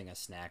wasting a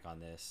snack on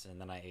this? And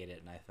then I ate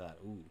it and I thought,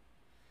 ooh,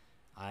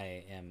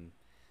 I am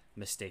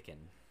mistaken.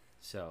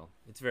 So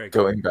it's very good.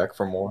 Going back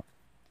for more.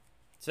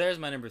 So there's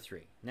my number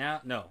 3.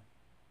 Now, no.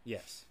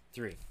 Yes,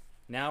 3.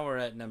 Now we're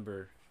at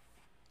number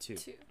 2.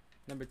 2.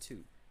 Number 2.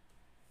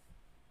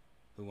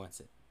 Who wants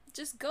it?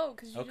 Just go,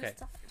 because you Okay. just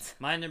talked.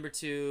 My number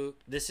 2,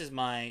 this is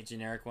my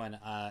generic one,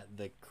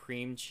 the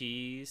cream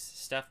cheese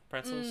stuffed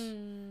pretzels.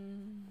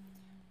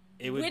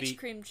 It would Which be...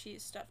 cream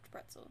cheese stuffed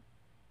pretzel?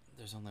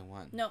 There's only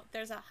one. No,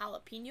 there's a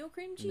jalapeno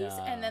cream cheese,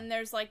 No. and then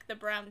there's like the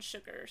brown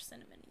sugar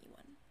cinnamony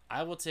one.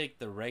 I will take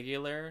the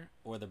regular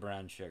or the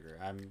brown sugar.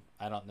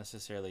 I don't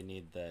necessarily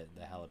need the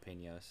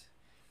jalapenos.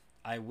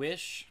 I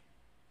wish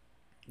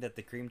that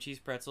the cream cheese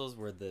pretzels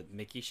were the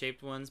Mickey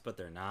shaped ones, but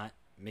they're not.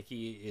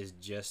 Mickey is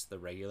just the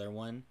regular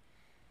one.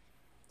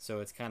 So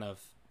it's kind of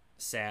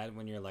sad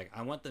when you're like,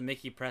 I want the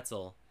Mickey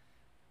pretzel,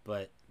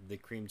 but the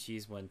cream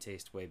cheese one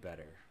tastes way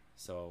better.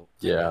 So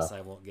I Yeah. guess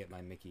I won't get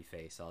my Mickey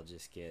face. I'll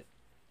just get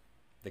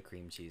the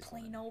cream cheese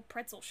Plain one. old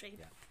pretzel shape.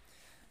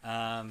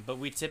 Yeah. But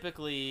we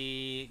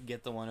typically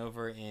get the one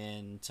over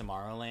in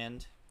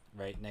Tomorrowland,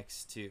 right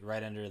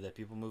under the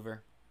People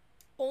Mover.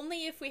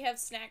 Only if we have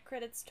snack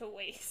credits to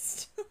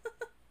waste.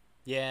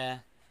 Yeah,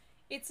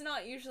 It's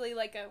not usually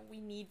like a we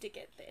need to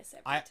get this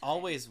every I time.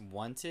 always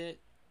want it,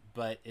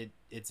 but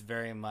it's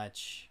very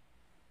much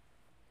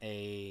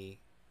a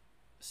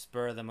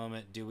spur of the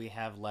moment. Do we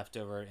have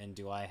leftover, and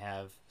do I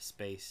have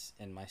space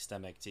in my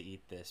stomach to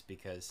eat this?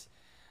 Because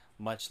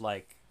much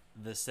like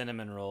the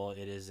cinnamon roll,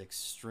 it is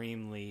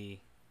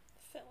extremely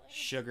filling.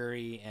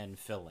 sugary and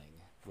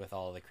filling with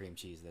all the cream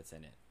cheese that's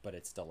in it, but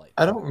it's delightful.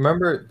 I don't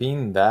remember it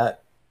being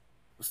that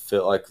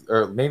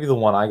or maybe the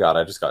one I got,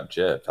 I just got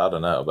gypped. I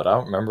don't know, but I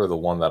don't remember the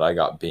one that I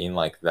got being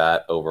like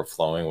that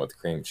overflowing with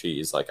cream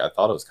cheese. Like I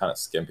thought it was kind of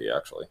skimpy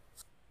actually.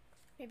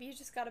 Maybe you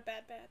just got a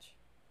bad batch.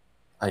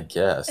 I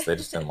guess they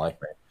just didn't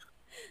like me.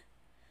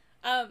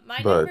 My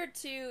But- number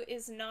 2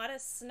 is not a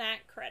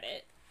snack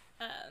credit,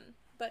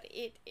 but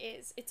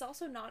it's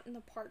also not in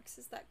the parks.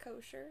 Is that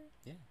kosher?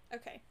 Yeah.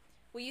 Okay.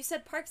 Well, you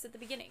said parks at the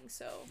beginning,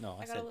 so No, I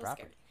got said a little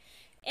property. scared.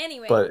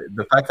 Anyway, But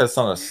the fact that it's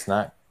not a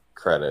snack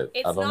credit,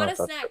 it's I don't know not a if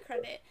that's snack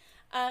credit,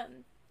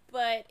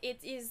 but it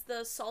is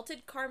the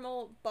salted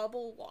caramel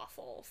bubble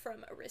waffle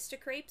from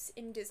Aristocrapes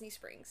in Disney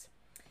Springs.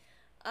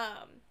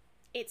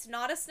 It's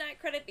not a snack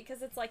credit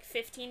because it's like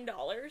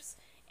 $15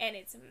 and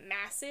it's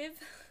massive,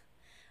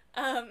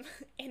 and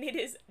it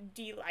is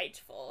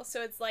delightful.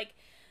 So it's like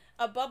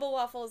a bubble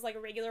waffle is like a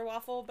regular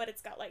waffle, but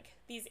it's got like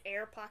these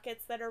air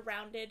pockets that are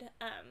rounded,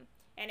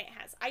 and it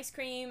has ice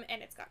cream,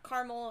 and it's got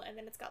caramel, and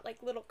then it's got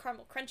like little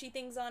caramel crunchy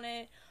things on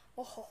it.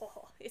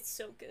 Oh, it's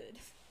so good.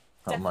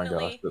 Oh my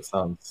gosh, that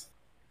sounds.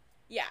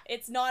 Yeah,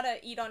 it's not a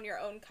eat on your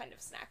own kind of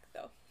snack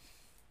though,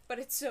 but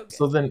it's so good.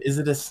 So then, is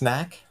it a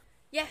snack?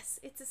 Yes,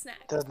 it's a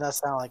snack. Does not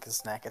sound like a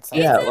snack. It's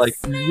Yeah, It's a like,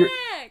 snack.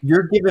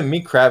 You're giving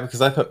me crap because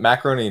I put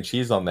macaroni and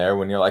cheese on there.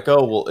 When you're like,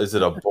 oh well, is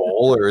it a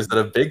bowl or is it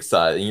a big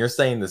size? And you're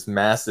saying this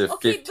massive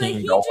Okay, but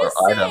he $15 just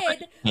item that said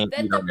you can't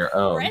that eat on your the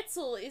own.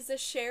 pretzel is a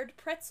shared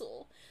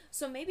pretzel.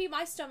 So maybe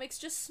my stomach's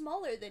just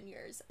smaller than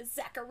yours,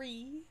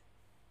 Zachary.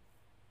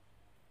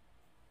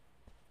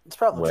 It's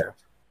probably Wait.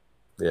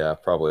 true. Yeah,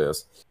 probably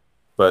is.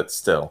 But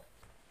still,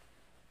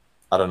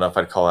 I don't know if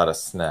I'd call that a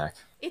snack.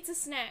 It's a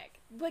snack.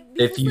 But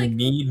If because, you like,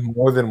 need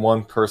more than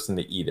one person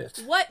to eat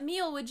it. what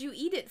meal would you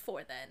eat it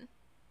for then?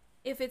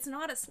 If it's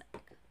not a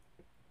snack.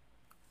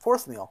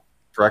 Fourth meal.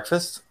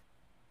 Breakfast?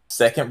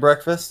 Second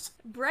breakfast?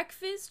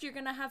 Breakfast, you're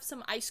gonna have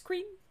some ice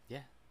cream?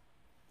 Yeah.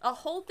 A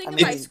whole thing I of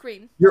mean- ice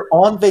cream. You're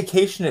on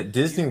vacation at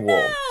Disney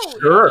World. No!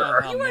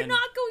 Sure. How You are men-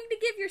 not going to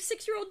give your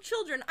 6-year-old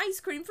children ice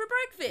cream for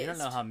breakfast. You don't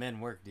know how men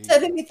work, do you?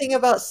 Said anything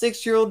about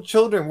 6-year-old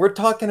children. We're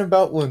talking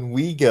about when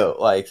we go.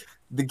 Like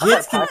the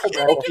kids I'm can not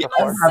gonna go give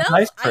home and have myself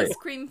ice cream. ice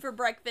cream for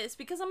breakfast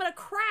because I'm gonna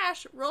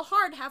crash real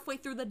hard halfway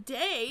through the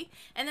day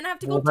and then I have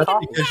to go Well, take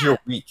that's a because nap. you're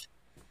weak.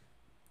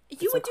 You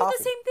Get would do some the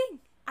coffee. same thing.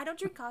 I don't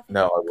drink coffee.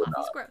 No, I would Coffee's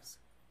not. gross.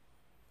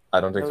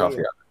 I don't drink Oh,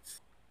 coffee. yeah.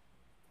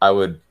 I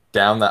would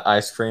down that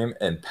ice cream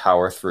and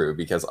power through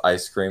because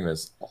ice cream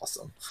is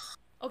awesome.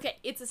 Okay,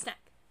 it's a snack.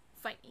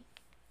 Fight me.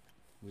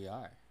 We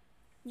are.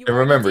 You And already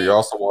remember, did. you're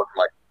also walking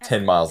like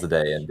 10 miles a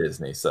day in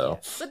Disney, so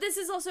But this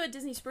is also at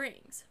Disney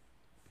Springs.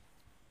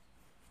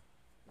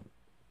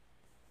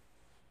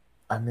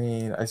 I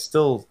mean, I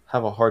still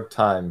have a hard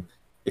time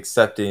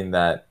accepting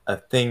that a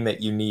thing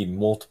that you need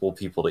multiple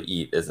people to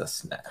eat is a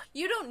snack.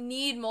 You don't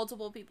need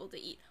multiple people to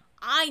eat.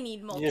 I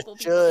need multiple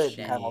just people to should eat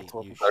it. have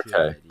multiple You people. should,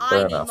 Okay. yeah. I Fair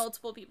need enough.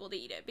 multiple people to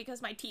eat it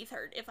because my teeth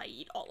hurt if I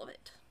eat all of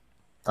it.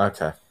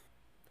 Okay.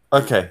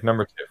 Okay,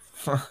 number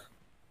 2.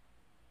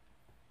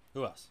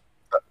 Who else?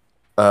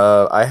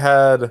 I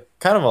had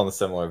kind of on the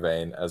similar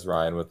vein as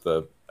Ryan with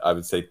the, I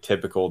would say,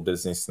 typical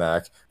Disney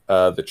snack,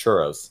 the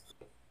churros.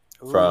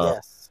 Ooh, From-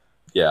 yes.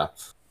 Yeah.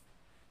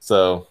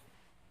 So,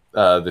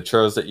 the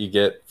churros that you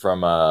get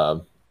from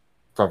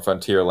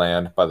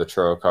Frontierland by the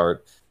churro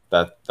cart,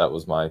 that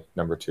was my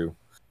number 2.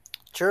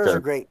 Churros Good. are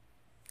great.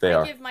 They I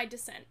are. give my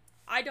dissent.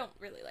 I don't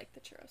really like the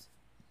churros.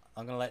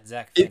 I'm gonna let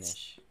Zach It's-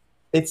 finish.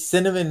 It's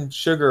cinnamon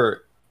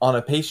sugar on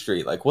a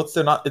pastry. Like, what's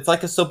there not? It's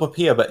like a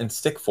sopapilla, but in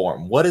stick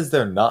form. What is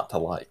there not to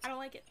like? I don't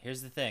like it.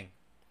 Here's the thing.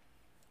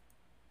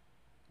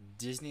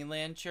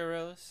 Disneyland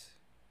churros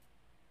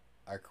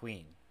are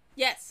queen.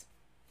 Yes,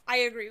 I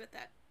agree with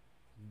that.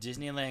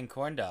 Disneyland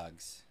corn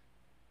dogs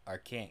are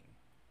king.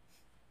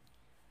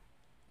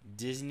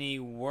 Disney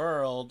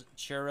World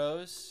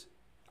churros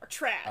Or are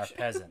trash.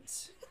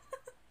 peasants.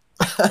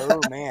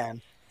 Oh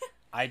man.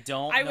 I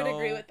don't I know. would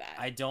agree with that.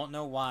 I don't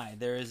know why.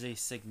 There is a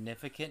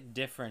significant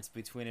difference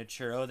between a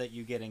churro that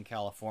you get in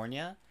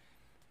California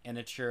and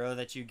a churro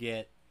that you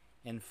get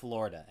in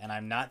Florida. And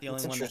I'm not the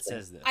only That's one that interesting.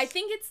 says this. I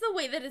think it's the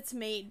way that it's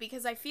made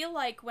because I feel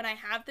like when I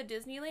have the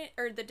Disneyland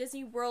or the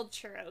Disney World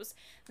churros,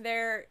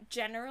 they're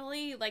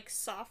generally like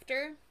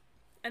softer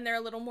and they're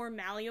a little more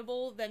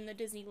malleable than the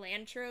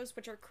Disneyland churros,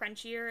 which are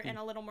crunchier and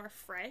a little more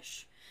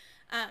fresh.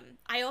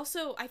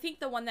 I think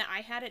the one that I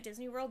had at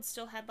Disney World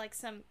still had like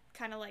some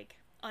kind of like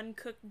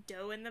uncooked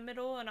dough in the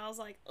middle, and I was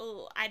like,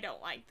 oh, I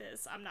don't like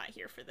this. I'm not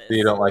here for this. So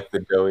you don't like the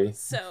doughy?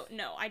 So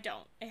no, I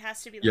don't. It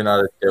has to be. Like, You're not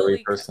a doughy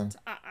fully person?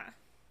 cooked.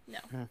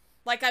 No.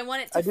 Like I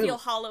want it to I do- feel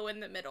hollow in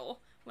the middle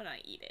when I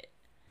eat it.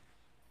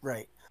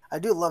 Right. I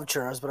do love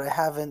churros, but I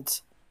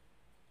haven't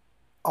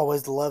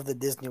always loved the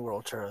Disney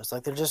World churros.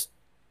 Like they're just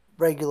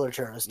regular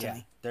churros to yeah,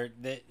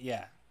 me.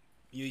 yeah.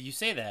 You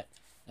say that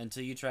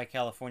until you try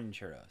California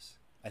churros.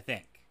 I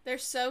think. They're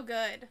so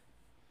good.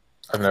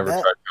 I've never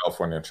bet. tried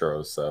California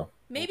churros, so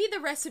Maybe the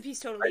recipe's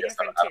totally I guess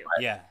different I- too.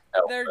 Yeah.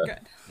 hell, They're but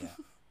good.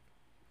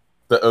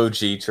 the OG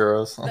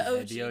churros. The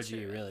OG, The OG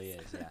churros. really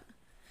is. Yeah.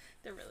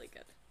 They're really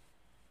good.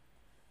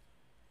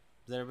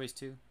 Is that everybody's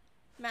two?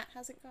 Matt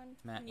hasn't gone.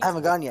 Matt. Needs I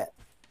haven't to. gone yet.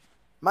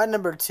 My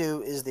number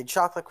 2 is the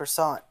chocolate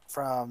croissant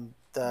from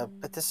the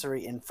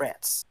patisserie in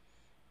France.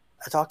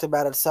 I talked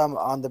about it some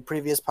on the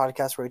previous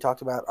podcast where we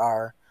talked about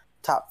our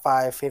top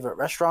 5 favorite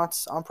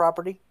restaurants on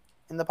property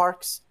in the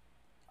parks.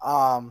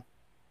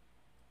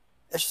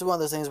 It's just one of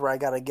those things where I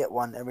gotta get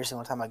one every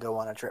single time I go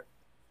on a trip.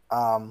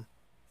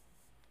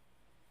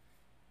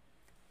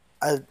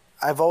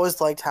 I've always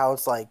liked how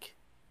it's like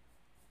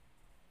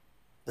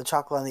the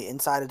chocolate on the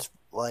inside is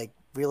like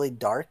really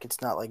dark.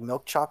 It's not like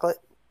milk chocolate.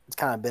 It's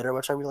kind of bitter,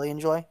 which I really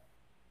enjoy.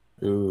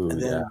 Ooh,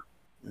 And yeah.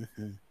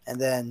 then, and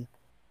then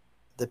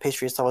the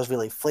pastry itself is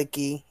really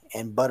flaky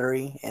and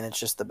buttery, and it's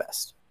just the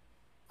best.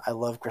 I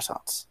love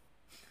croissants.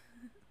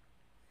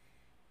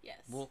 Yes.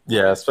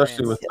 Yeah,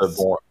 especially with Yes.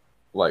 the more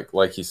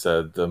like you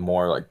said, the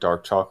more like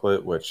dark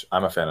chocolate, which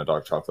I'm a fan of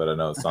dark chocolate. I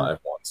know it's not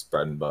everyone's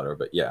bread and butter,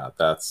 but yeah,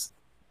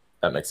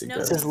 that makes it No,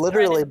 good. This is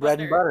literally bread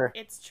and butter.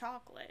 It's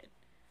chocolate.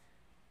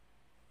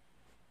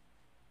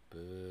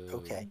 Boo.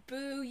 Okay.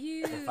 Boo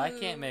you. If I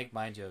can't make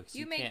my jokes,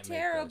 you, You make can't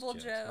terrible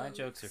make those jokes. My jokes.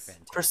 jokes are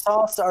fantastic.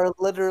 Croissants are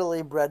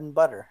literally bread and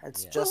butter.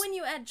 It's Yeah. But just when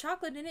you add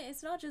chocolate in it,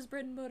 it's not just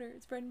bread and butter.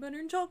 It's bread and butter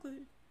and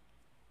chocolate.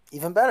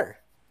 even better.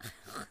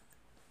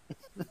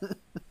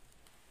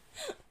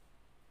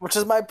 Which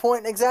is my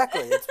point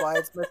exactly. That's why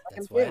it's my second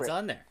That's why favorite. it's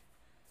on there.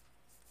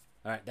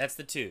 All right, that's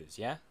the twos,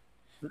 yeah?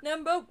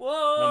 Number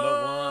one.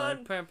 Number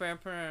one. Purr, purr,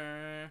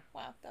 purr.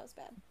 Wow, that was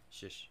bad.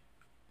 Shush.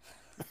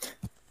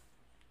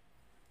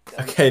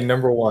 Okay,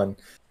 number 1.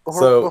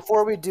 Before, So-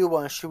 before we do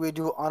one, should we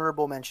do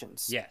honorable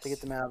mentions? Yes. To get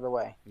them out of the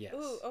way. Yes.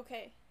 Ooh,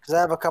 okay. Because I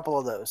have a couple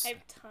of those. I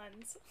have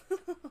tons.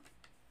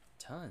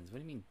 Tons? What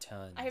do you mean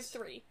tons? I have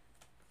 3.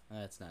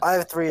 That's not. I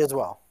have 3 as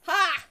well.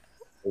 Ha!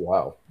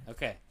 Wow.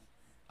 Okay.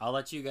 I'll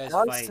let you guys I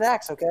like fight.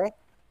 snacks, okay?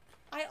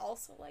 I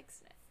also like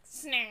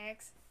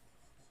snacks.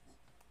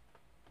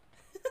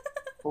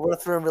 We'll go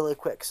through them really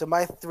quick. So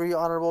my 3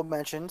 honorable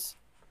mentions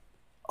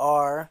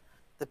are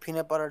the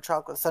peanut butter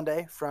chocolate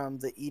sundae from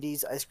the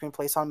Edie's ice cream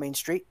place on Main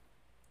Street.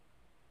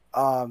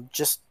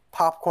 Just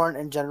popcorn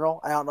in general.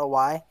 I don't know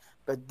why,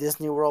 but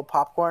Disney World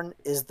popcorn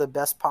is the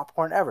best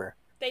popcorn ever.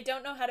 They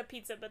don't know how to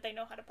pizza, but they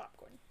know how to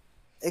popcorn.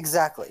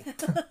 Exactly.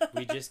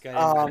 We just got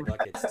Um, into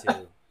buckets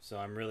too, so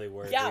I'm really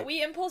worried. Yeah,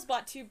 we impulse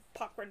bought 2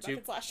 popcorn Two-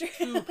 buckets last year.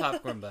 2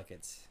 popcorn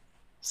buckets.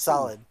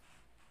 Solid.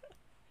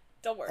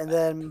 Don't worry. And about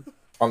it. then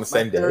On the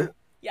same my day. third-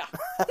 Yeah.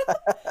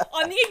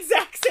 On the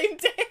exact same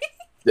day.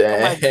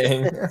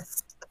 Dang.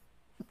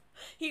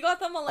 He got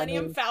the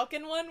Millennium mean-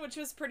 Falcon one, which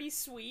was pretty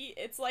sweet.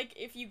 It's like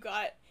if you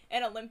got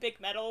an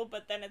Olympic medal,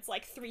 but then it's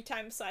like 3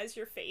 times size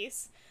your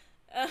face.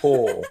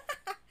 Cool.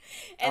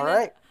 And All then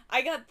right.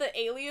 I got the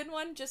alien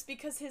one just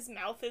because his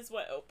mouth is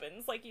what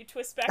opens. Like you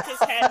twist back his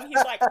head and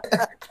he's like,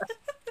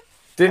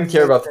 Didn't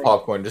care about the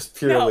popcorn, just no,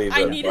 purely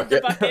I the needed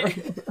bucket.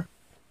 the bucket.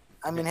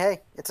 I mean,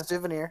 hey, it's a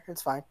souvenir.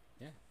 It's fine.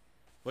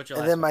 What's your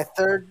And last then my one?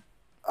 third,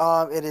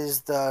 it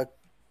is the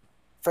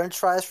French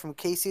fries from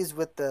Casey's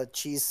with the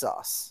cheese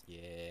sauce.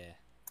 Yeah.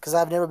 Because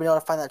I've never been able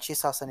to find that cheese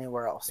sauce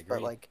anywhere else. But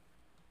Agreed. like,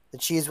 the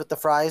cheese with the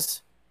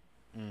fries,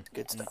 Mm,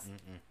 good mm, stuff. mm,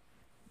 mm.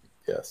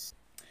 Yes.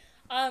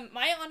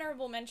 My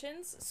honorable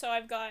mentions. So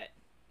I'm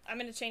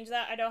gonna change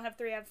that. I don't have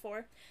 3, I have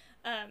 4.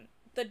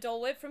 The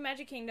Dole Whip from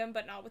Magic Kingdom,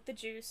 but not with the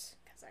juice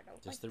because I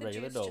don't Just like the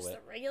regular juice. Dole Just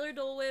Whip. the regular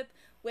Dole Whip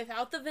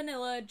without the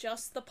vanilla,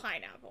 just the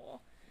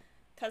pineapple.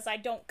 because I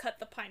don't cut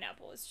the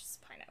pineapple. It's just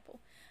pineapple.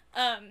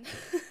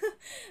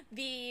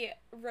 The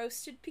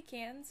roasted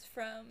pecans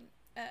from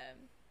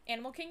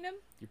Animal Kingdom.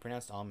 You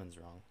pronounced almonds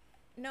wrong.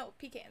 No,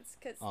 pecans,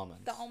 because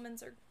Almonds. the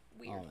almonds are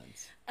weird.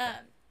 Almonds.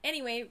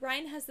 Anyway,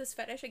 Ryan has this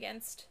fetish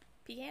against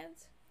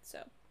pecans, so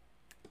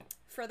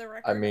for the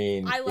record, I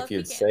mean, I love if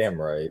you'd pecans. say I'm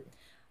right,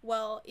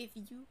 Well, if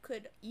you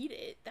could eat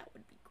it, that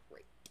would be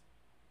great.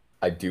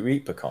 I do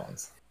eat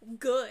pecans.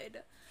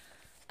 Good.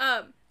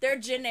 They're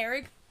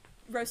generic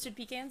roasted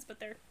pecans, but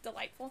they're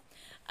delightful.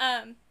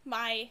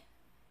 My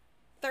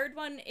third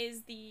one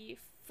is the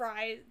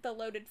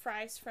loaded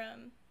fries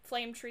from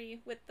Flame Tree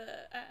with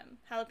the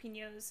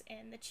jalapenos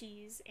and the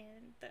cheese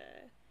and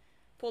the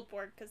pulled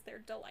pork, because they're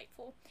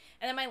delightful.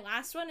 And then my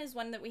last one is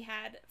one that we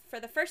had for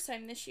the first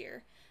time this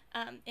year,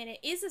 and it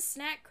is a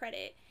snack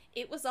credit.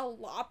 It was a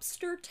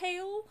lobster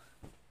tail.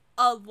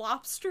 A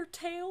lobster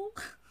tail?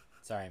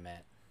 Sorry,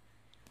 Matt.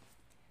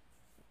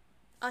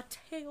 A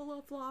tail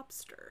of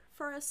lobster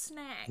for a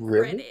snack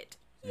Really? credit.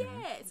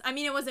 Yes. I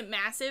mean, it wasn't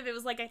massive. It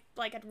was like a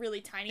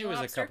really tiny It was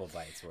lobster. a couple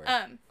bites worth.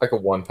 Like a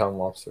 1 pound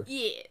lobster.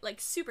 Yeah,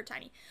 like super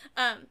tiny.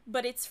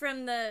 But it's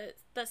from the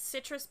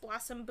Citrus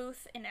Blossom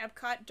booth in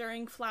Epcot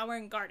during Flower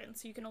and Garden.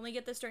 So you can only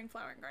get this during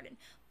Flower and Garden.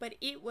 But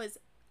it was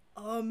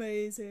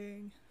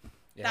amazing.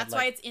 It had, That's like-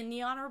 why it's in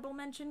the honorable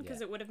mention, because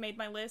Yeah. it would have made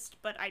my list,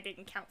 but I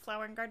didn't count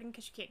Flower and Garden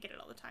because you can't get it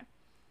all the time.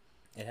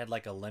 It had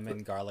like a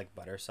lemon garlic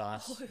butter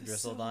sauce Oh, it was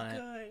drizzled so on it.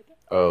 good.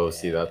 Oh,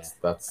 see, Yeah.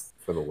 that's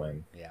for the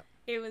win. Yeah.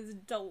 It was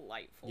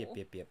delightful.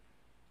 Yep.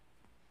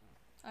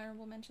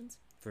 Honorable mentions.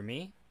 For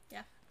me,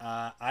 Yeah.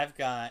 I've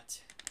got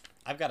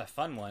a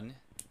fun one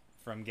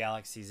from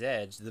Galaxy's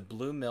Edge. The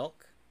blue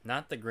milk,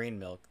 not the green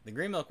milk. The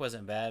green milk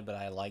wasn't bad, but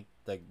I liked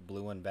the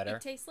blue one better.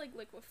 It tastes like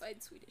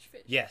liquefied Swedish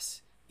fish.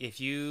 Yes. If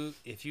you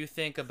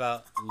think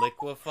about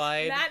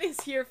liquefied Matt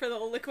is here for the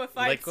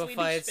liquefied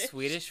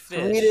Swedish fish,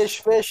 Swedish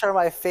fish are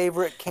my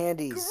favorite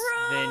candies.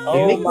 then you,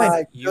 Oh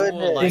my you will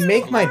goodness. like They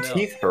make blue my milk.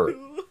 teeth hurt.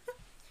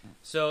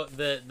 So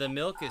the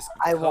milk is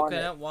I want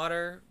coconut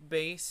water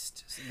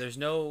based. There's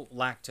no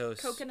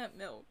lactose. Coconut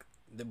milk.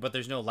 But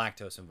there's no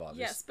lactose involved.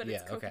 Yes, but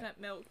it's yeah, okay. coconut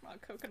milk,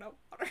 not coconut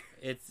water.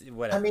 It's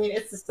whatever. I mean,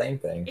 it's the same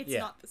thing. It's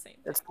Yeah. not the same.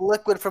 It's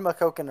liquid from a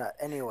coconut,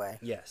 anyway.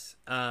 Yes.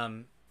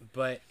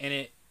 But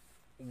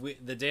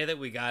the day that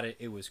we got it,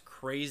 it was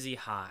crazy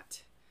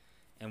hot,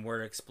 and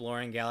we're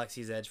exploring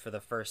Galaxy's Edge for the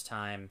first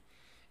time,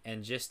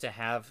 and just to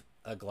have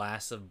a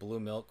glass of blue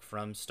milk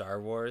from Star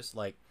Wars,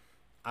 like,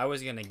 I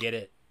was gonna get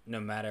it no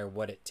matter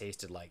what it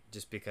tasted like,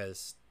 just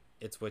because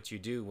it's what you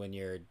do when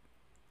you're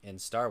in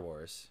Star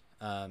Wars.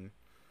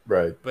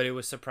 Right. But it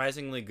was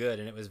surprisingly good,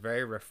 and it was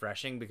very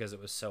refreshing because it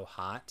was so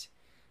hot,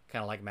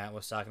 kind of like Matt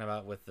was talking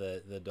about with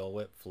the Dole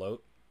Whip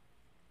float.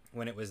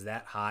 When it was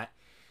that hot,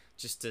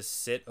 just to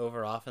sit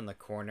over off in the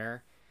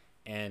corner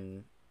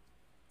and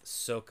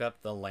soak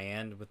up the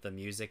land with the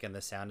music and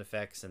the sound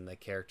effects and the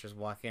characters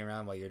walking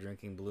around while you're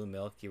drinking blue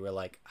milk, you were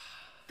like,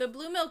 The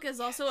blue milk is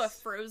also a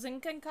frozen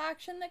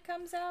concoction that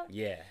comes out.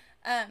 yeah.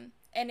 And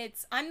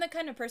I'm the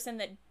kind of person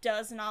that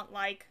does not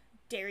like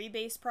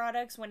dairy-based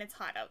products when it's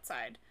hot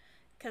outside,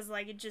 because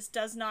like it just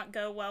does not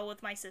go well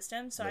with my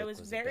system. So I Milk was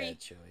a very bad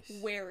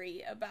choice.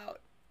 wary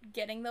about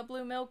getting the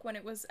blue milk when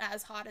it was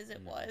as hot as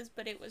it was,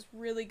 but it was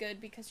really good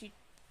because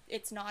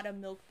it's not a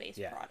milk-based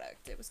Yeah.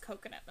 product. It was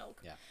coconut milk.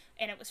 Yeah.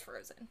 And it was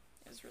frozen.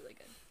 It was really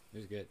good. It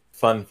was good.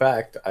 Fun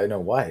fact, I know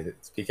why.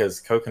 It's because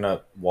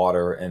coconut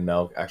water and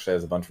milk actually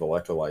has a bunch of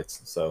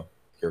electrolytes, so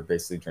you're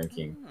basically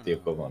drinking the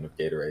equivalent of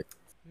Gatorade.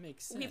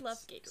 Makes sense. We love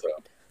Gatorade.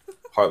 So-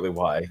 Partly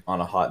why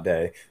on a hot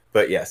day,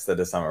 but yes, that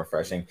does sound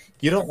refreshing.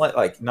 You don't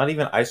like not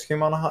even ice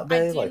cream on a hot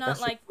day? I do like not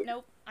that's like, just weird.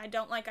 nope, I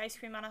don't like ice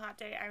cream on a hot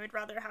day. I would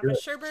rather have You're a a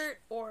sherbet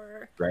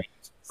or strange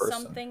person.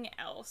 something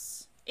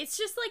else. It's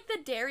just like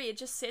the dairy, it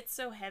just sits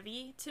so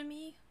heavy to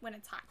me when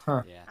it's hot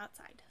Huh. Yeah.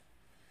 outside.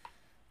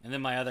 And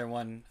then my other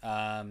one,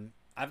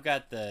 I've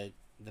got the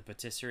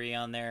patisserie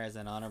on there as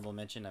an honorable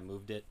mention. I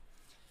moved it.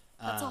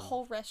 That's a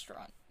whole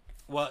restaurant.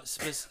 Well,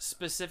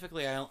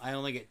 specifically, I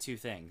only get two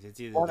things. It's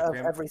either One the of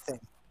creme, everything.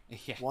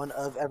 yeah, One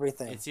of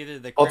everything. it's either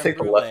the I'll creme take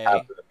the brulee, left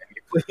half of the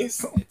menu,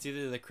 please. it's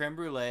either the creme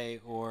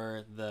brulee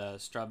or the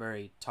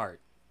strawberry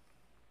tart.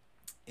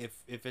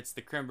 If it's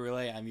the creme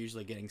brulee, I'm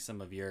usually getting some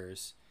of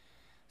yours.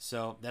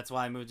 So that's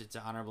why I moved it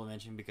to honorable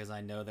mention, because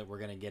I know that we're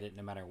gonna get it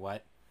no matter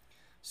what.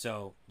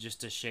 So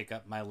just to shake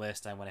up my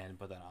list, I went ahead and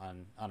put that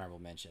on honorable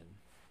mention,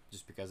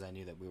 just because I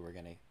knew that we were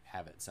gonna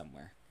have it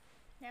somewhere.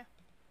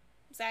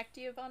 Zach,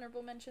 do you have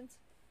honorable mentions?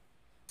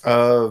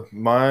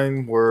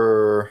 Mine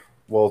were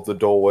the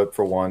Dole Whip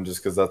for one,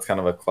 just because that's kind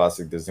of a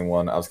classic Disney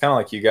one. I was kind of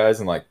like you guys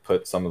and like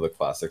put some of the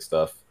classic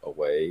stuff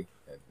away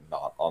and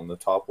not on the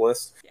top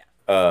list.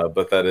 Yeah.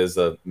 But that is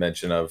a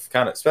mention of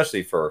kind of,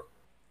 especially for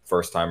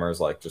first timers,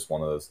 like just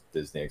one of those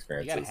Disney You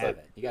experiences. gotta have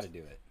that- it. You gotta do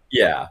it.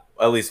 Yeah,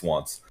 at least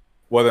once,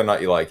 whether or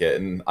not you like it.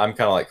 And I'm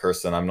kind of like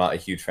Kirsten. I'm not a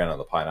huge fan of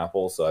the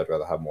pineapple, so I'd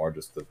rather have more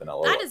just the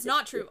vanilla. That is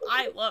not true.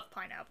 I love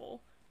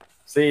pineapple.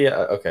 See,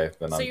 okay,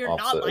 then So I'm you're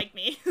opposite. not like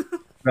me.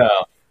 No.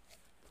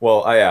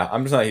 Well, yeah,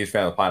 I'm just not a huge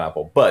fan of the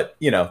pineapple, but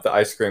the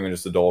ice cream and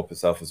just the Dole Whip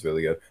itself is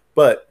really good.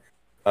 But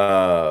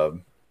uh,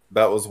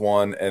 that was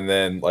one, and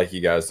then like you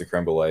guys, the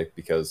creme brulee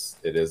because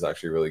it is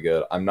actually really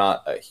good. I'm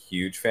not a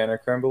huge fan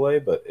of creme brulee,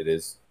 but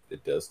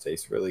it does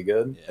taste really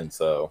good, Yeah. and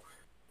so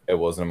it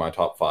wasn't in my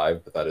top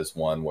 5, but that is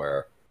one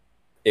where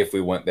if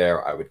we went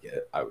there, I would get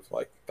it. I was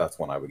like, that's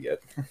one I would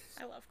get.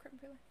 I love creme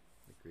brulee.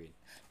 Agreed.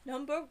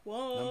 Number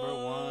one. Number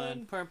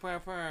one. Purr, purr,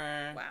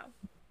 purr. Wow.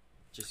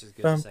 Just as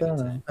good the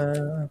second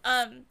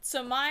time.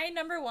 So my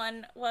number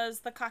one was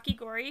the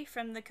kakigori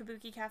from the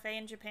Kabuki Cafe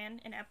in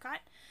Japan in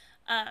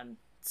Epcot.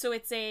 So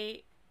it's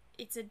a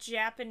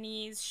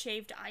Japanese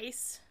shaved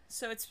ice.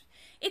 So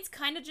it's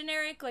kind of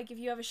generic, like if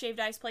you have a shaved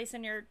ice place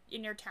in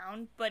your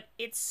town, but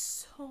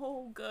it's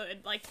so good.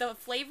 Like the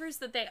flavors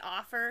that they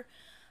offer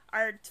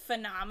are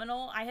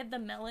phenomenal. I had the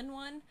melon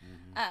one,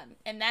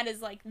 and that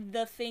is like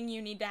the thing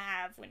you need to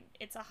have when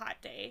it's a hot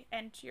day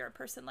and you're a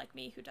person like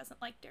me who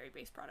doesn't like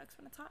dairy-based products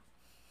when it's hot.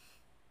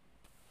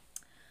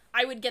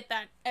 I would get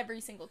that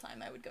every single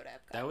time I would go to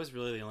Epcot. That was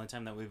really the only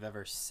time that we've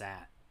ever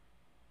sat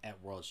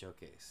at World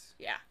Showcase.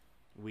 Yeah.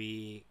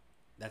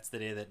 That's the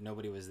day that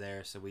nobody was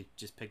there, so we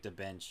just picked a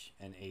bench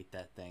and ate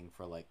that thing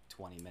for like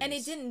 20 minutes. And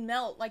it didn't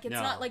melt. Like, it's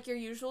No. not like your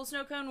usual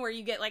snow cone where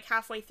you get like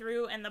halfway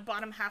through and the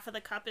bottom half of the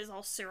cup is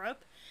all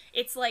syrup.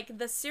 It's like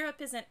the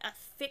syrup isn't a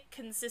thick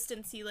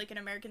consistency like an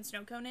American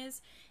snow cone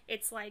is.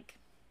 It's like,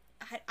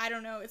 I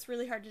don't know. It's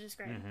really hard to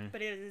describe,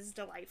 but it is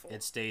delightful.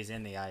 It stays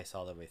in the ice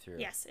all the way through.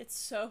 Yes, it's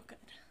so good.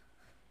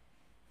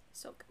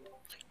 So good.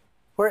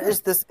 Where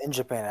is this in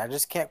Japan? I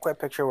just can't quite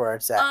picture where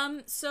it's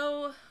at.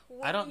 So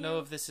I don't know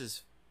if this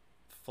is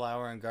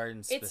Flower and Garden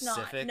it's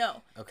specific. not. No,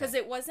 Okay. because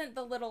it wasn't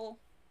the little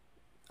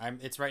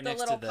It's right the next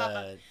little to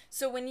pop-up. the.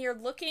 So when you're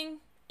looking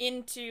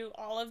into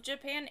all of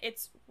Japan,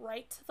 it's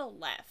right to the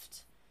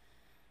left.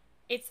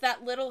 It's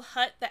that little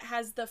hut that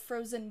has the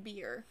frozen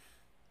beer.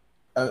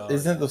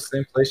 Isn't it the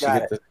same place Got you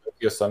get the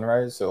Tokyo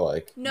Sunrise? Or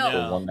like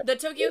No, the one the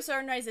Tokyo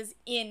Sunrise is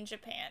in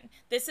Japan.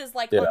 This is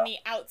like Yeah. on the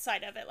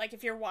outside of it. Like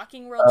if you're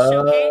walking World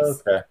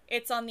Showcase, okay.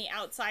 it's on the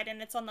outside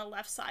and it's on the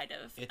left side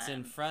of. It's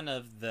in front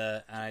of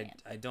the. I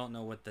don't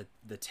know what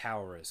the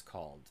tower is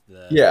called.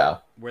 Yeah.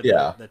 Where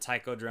yeah. the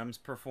taiko drums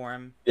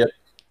perform. Yep.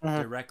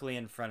 Directly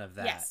in front of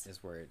that is Yes.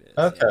 where it is.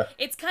 Okay. Yeah.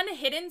 It's kind of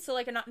hidden, so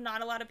like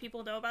not a lot of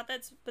people know about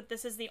that. But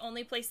this is the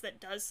only place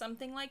that does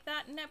something like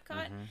that in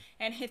Epcot,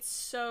 and it's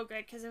so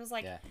good because it was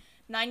like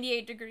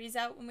 98 degrees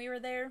out when we were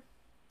there,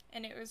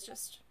 and it was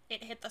just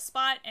it hit the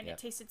spot, and it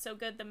tasted so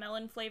good. The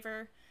melon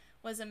flavor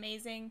was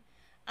amazing.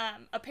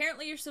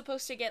 Apparently, you're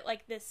supposed to get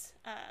like this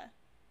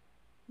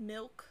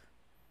milk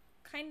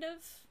kind of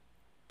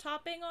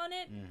topping on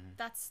it.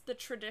 That's the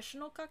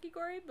traditional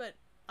kakigori, but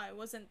I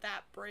wasn't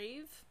that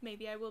brave.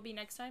 Maybe I will be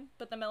next time.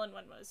 But the melon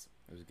one was.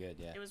 It was good.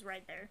 Yeah. It was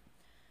right there.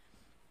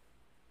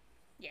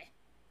 Yeah.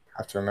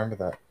 Have to remember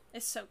that.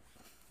 It's so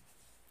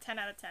 10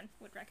 out of 10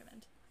 would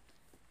recommend.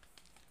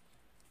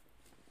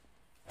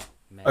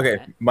 Okay,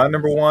 Matt? my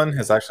number one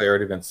has actually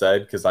already been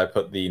said because I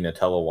put the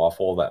Nutella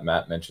waffle that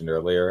Matt mentioned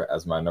earlier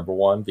as my number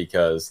one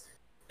because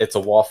it's a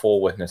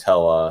waffle with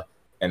Nutella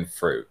and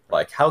fruit.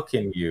 Like, how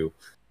can you?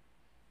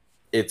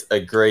 It's a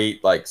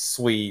great like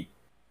sweet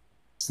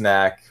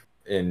snack.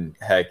 And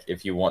heck,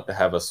 if you want to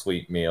have a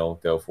sweet meal,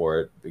 go for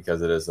it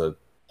because it is a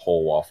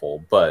whole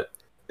waffle. But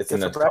it's a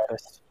Good for Nutella.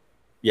 breakfast.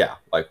 Yeah,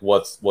 like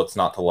what's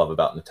not to love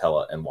about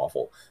Nutella and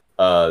waffle?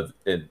 Oh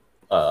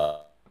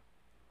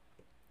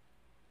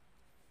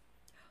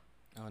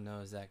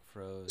no, Zach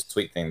froze.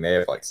 Sweet thing. They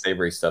have like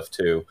savory stuff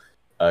too,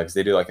 because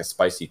they do like a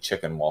spicy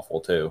chicken waffle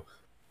too,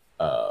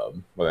 where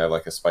they have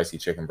like a spicy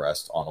chicken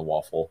breast on a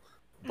waffle.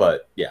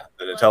 But yeah,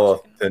 the Love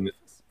Nutella, chicken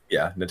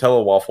waffles.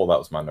 Nutella waffle. That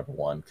was my number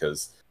one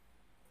because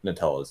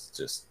Nutella is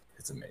just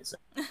it's amazing.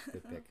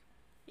 Good pick.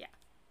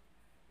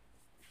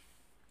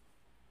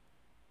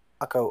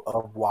 Taco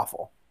of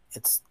waffle.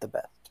 It's the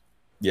best.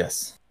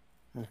 Yes,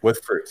 Mm.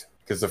 with fruit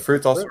because the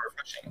fruit's also Fruit.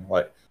 refreshing.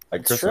 Like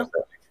It's Christmas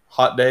true. Day.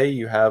 Hot day,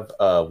 you have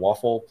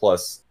waffle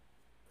plus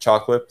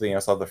chocolate. Then you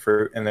also have the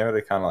fruit in there.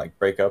 They kind of like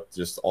break up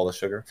just all the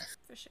sugar.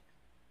 For sure.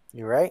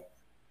 You're right.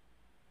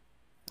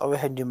 I'll go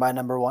ahead and do my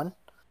number one.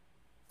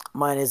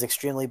 Mine is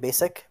extremely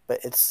basic, but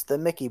it's the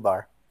Mickey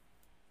bar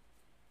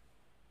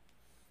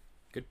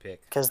Good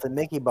pick. because the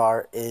Mickey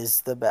bar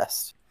is the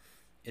best.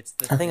 It's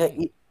the. I think I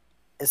thing. eat.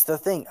 It's the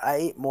thing. I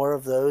eat more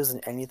of those than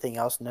anything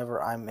else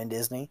whenever I'm in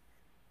Disney.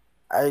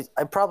 I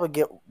probably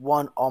get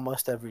one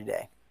almost every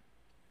day.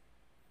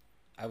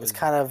 I was It's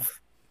kind of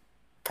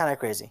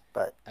crazy,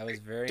 but I was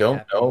very Don't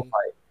happy. know if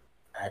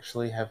I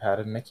actually have had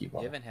a Mickey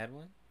bar. You haven't had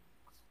one?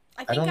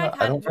 I I think don't know. I've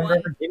I had don't one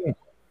remember getting one.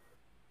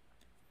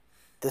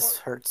 this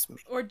hurts me.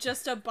 or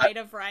just a bite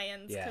of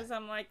Ryan's Yeah. because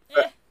I'm like,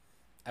 But- eh.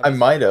 I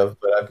might have,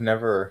 but I've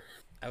never.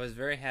 I was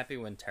very happy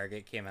when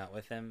Target came out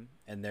with them,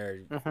 and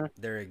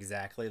they're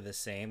exactly the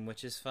same,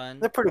 which is fun.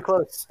 They're pretty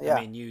close. Yeah.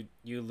 I mean,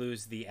 you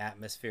lose the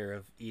atmosphere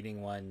of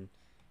eating one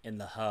in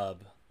the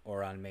hub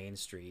or on Main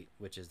Street,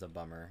 which is the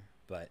bummer,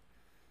 but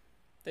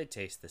they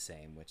taste the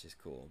same, which is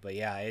cool. But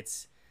yeah,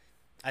 it's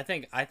I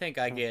think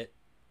I get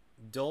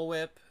Dole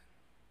Whip,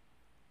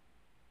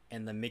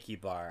 and the Mickey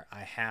bar,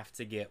 I have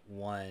to get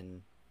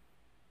one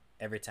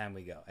every time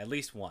we go. At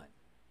least one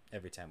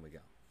every time we go.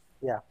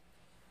 Yeah.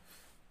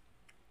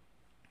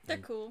 They're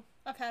cool.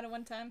 I've had it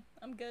one time.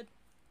 I'm good.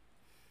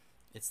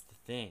 It's the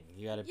thing.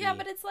 You gotta be. Yeah,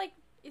 but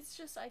it's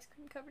just ice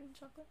cream covered in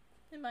chocolate,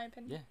 in my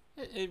opinion.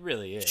 Yeah, it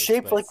really is.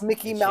 Shaped but like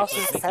Mickey it's shaped Mouse's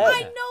like Mickey, head. I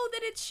yeah. know that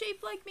it's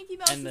shaped like Mickey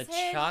Mouse's And the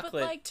head, chocolate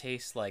but like,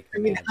 tastes like. I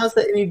mean, mint. how's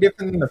that any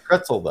different than the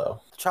pretzel,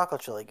 though? The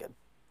chocolate's really good.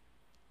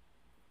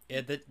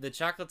 Yeah, the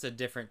chocolate's a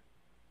different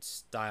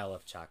style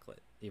of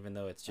chocolate, even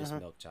though it's just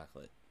Mhm. milk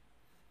chocolate.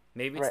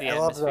 Maybe it's Right, the I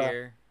love the-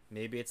 atmosphere.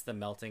 Maybe it's the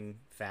melting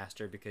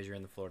faster because you're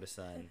in the Florida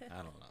sun. I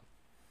don't know.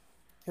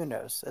 Who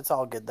knows? It's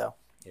all good though.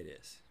 It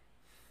is.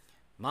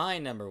 My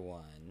number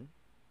one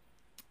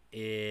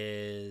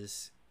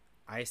is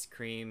ice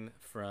cream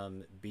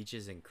from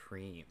Beaches and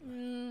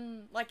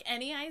Cream. like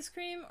any ice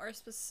cream or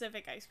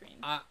specific ice cream.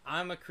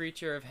 I'm a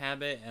creature of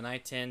habit, and I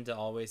tend to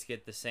always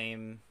get the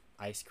same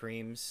ice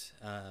creams.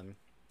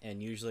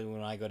 And usually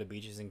when I go to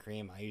Beaches and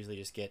Cream, I usually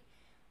just get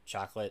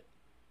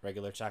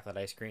regular chocolate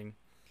ice cream.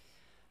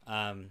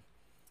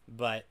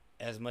 But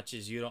as much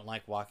as you don't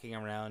like walking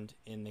around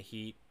in the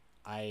heat,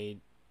 I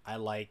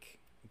like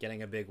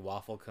getting a big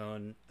waffle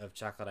cone of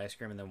chocolate ice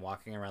cream and then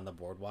walking around the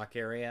boardwalk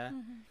area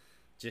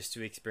just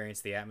to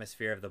experience the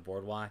atmosphere of the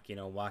boardwalk,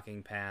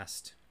 walking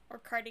past. Or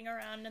carting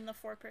around in the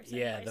 4-person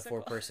Yeah, bicycle.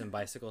 the 4-person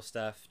bicycle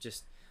stuff.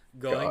 Just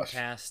going Gosh.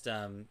 past,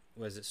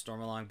 was it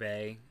Stormalong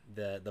Bay,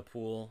 the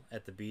pool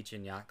at the beach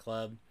and yacht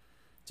club,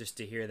 just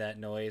to hear that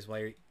noise while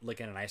you're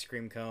looking at an ice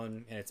cream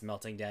cone and it's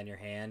melting down your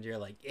hand. You're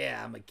like,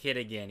 yeah, I'm a kid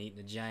again eating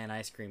a giant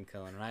ice cream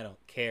cone, and I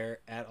don't care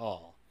at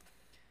all.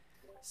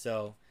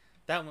 So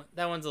that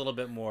one's a little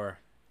bit more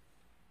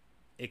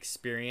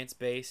experience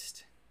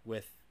based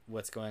with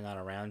what's going on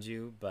around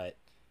you,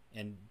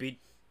 and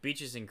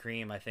Beaches and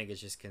Cream, I think, is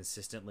just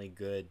consistently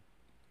good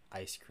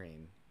ice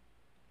cream.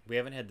 We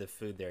haven't had the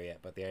food there yet,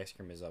 but the ice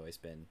cream has always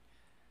been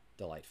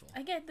delightful.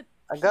 I get the.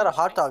 I got a peach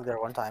hot ice dog cream. there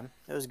one time.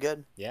 It was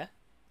good. Yeah?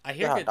 I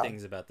hear hot good dog.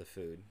 things about the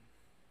food.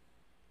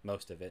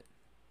 Most of it.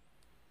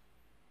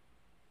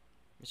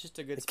 It's just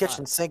a good The spot.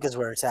 kitchen sink is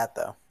where it's at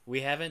though.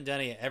 We haven't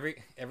done it.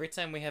 Every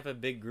time we have a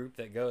big group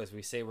that goes,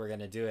 we say we're going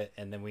to do it,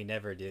 and then we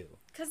never do.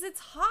 Cause it's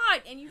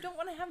hot, and you don't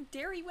want to have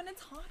dairy when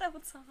it's hot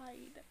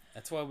outside.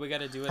 That's why we got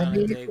to do it I on a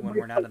mean, day when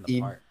we're not in the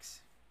eat-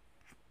 parks.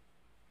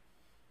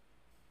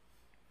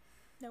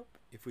 Nope.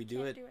 If we do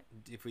Can't it, do it.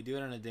 if we do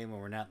it on a day when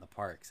we're not in the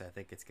parks, I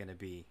think it's going to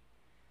be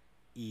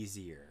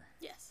easier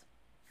Yes,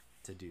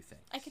 to do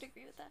things. I could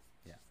agree with that.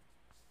 Yeah.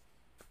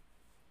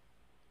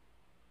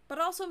 But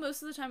also,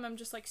 most of the time, I'm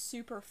just like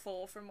super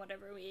full from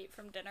whatever we ate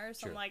from dinner,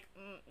 so True. I'm like,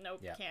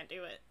 nope, Yeah. can't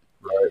do it.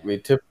 Right, we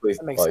typically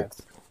That makes like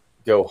sense.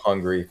 go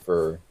hungry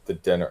for the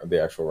dinner,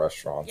 the actual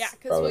restaurants. Yeah,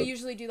 because rather- we'll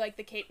usually do like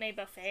the Cape May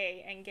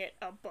buffet and get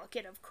a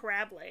bucket of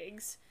crab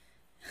legs,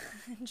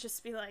 and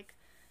just be like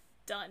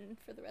done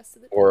for the rest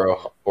of the day. or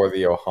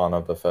the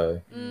Ohana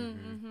buffet,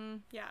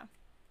 Yeah.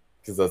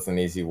 because that's an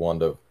easy one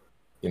to,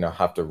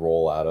 have to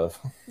roll out of.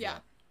 Yeah.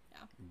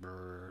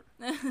 Brr.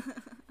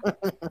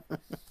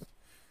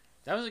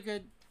 That was a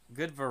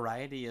good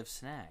variety of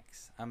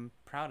snacks. I'm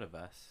proud of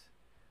us.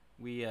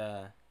 We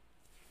Oh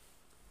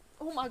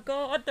my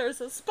god,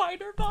 there's a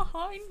spider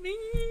behind me!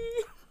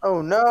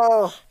 Oh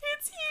no!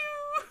 It's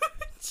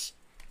huge!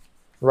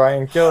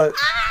 Ryan, kill it.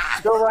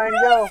 Go Ryan,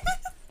 go!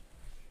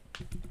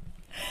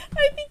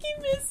 I think he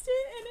missed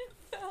it and it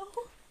fell.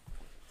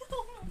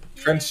 Oh my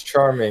god. Prince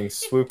Charming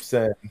swoops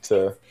in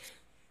to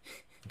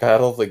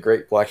battle the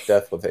Great Black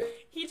Death with it.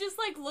 He just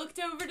like looked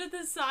over to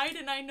the side,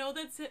 and I know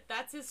that's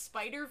his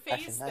spider face.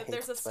 Actually, I that hate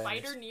there's a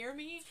spiders. spider near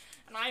me,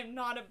 and I'm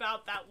not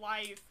about that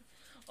life.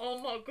 Oh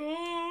my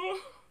god!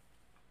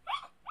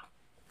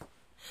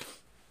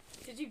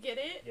 Did you get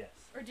it? yes.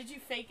 Or did you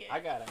fake it? I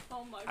got it.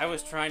 Oh my god. I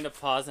was trying to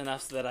pause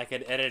enough so that I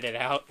could edit it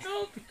out.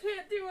 Nope,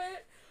 can't do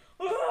it.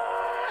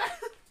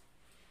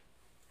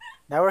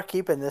 Now we're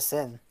keeping this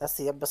in. That's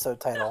the episode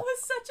That title. was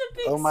such a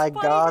big Oh my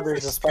spider. god,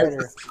 there's a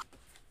spider.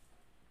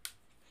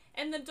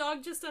 And the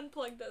dog just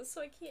unplugged us,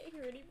 so I can't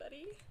hear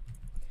anybody.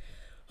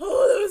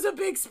 Oh, that was a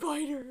big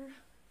spider.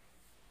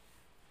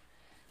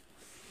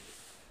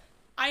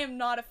 I am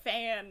not a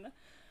fan.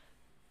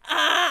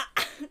 Ah!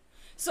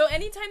 So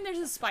anytime there's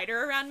a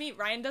spider around me,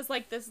 Ryan does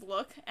like this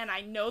look, and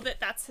I know that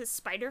that's his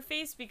spider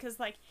face because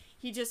like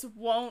he just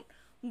won't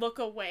look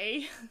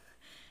away.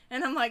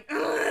 And I'm like,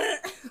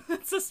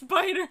 it's a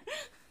spider.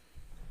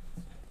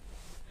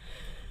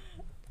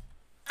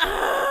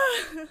 Ah!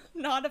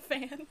 Not a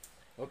fan.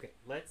 Okay,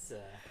 let's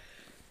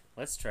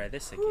try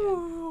this again.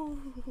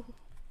 Ooh.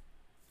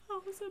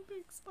 That was a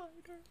big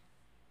spider.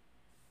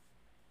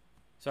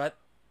 So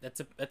that's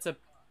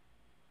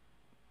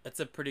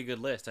a pretty good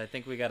list. I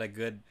think we got a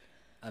good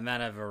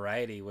amount of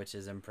variety, which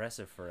is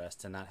impressive for us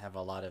to not have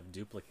a lot of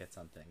duplicates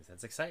on things.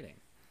 That's exciting.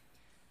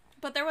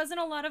 But there wasn't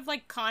a lot of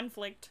like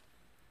conflict.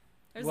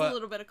 There's What? a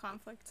little bit of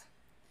conflict.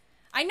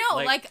 I know,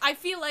 like I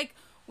feel like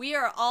we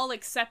are all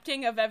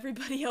accepting of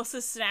everybody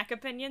else's snack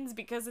opinions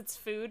because it's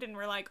food, and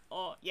we're like,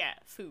 oh yeah,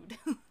 food.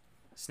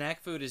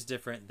 Snack food is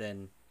different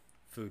than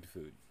food.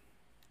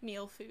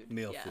 Meal food.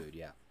 Meal yeah. food,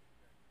 yeah.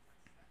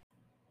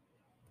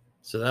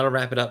 So that'll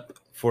wrap it up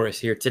for us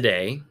here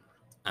today.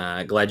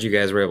 Glad you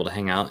guys were able to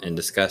hang out and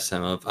discuss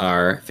some of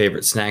our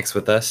favorite snacks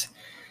with us.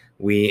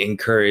 We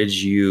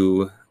encourage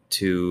you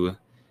to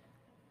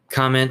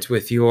comment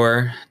with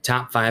your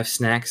top 5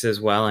 snacks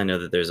as well. I know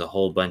that there's a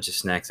whole bunch of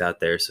snacks out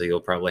there, so you'll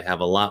probably have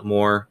a lot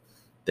more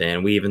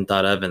than we even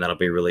thought of, and that'll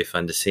be really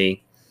fun to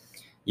see.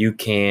 You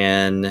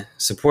can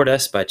support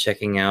us by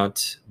checking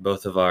out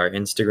both of our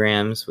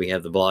Instagrams. We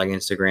have the blog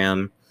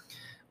Instagram,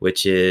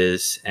 which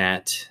is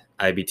at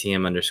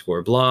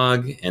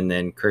IBTM_blog, and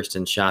then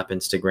Kirsten's shop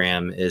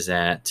Instagram is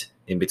at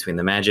In Between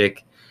the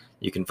Magic.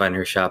 You can find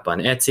her shop on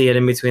Etsy at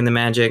In Between the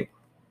Magic.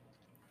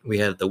 We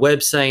have the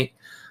website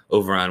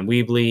over on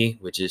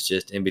Weebly, which is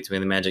just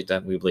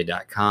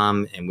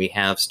inbetweenthemagic.weebly.com, and we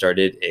have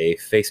started a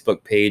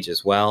Facebook page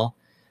as well.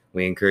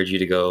 We encourage you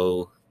to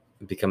go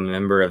become a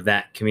member of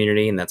that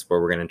community, and that's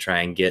where we're going to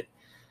try and get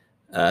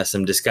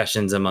some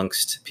discussions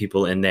amongst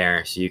people in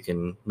there, so you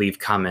can leave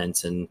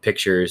comments and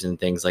pictures and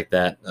things like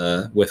that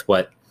with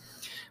what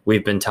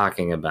we've been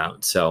talking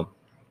about. So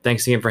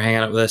thanks again for hanging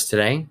out with us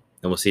today, and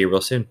we'll see you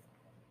real soon.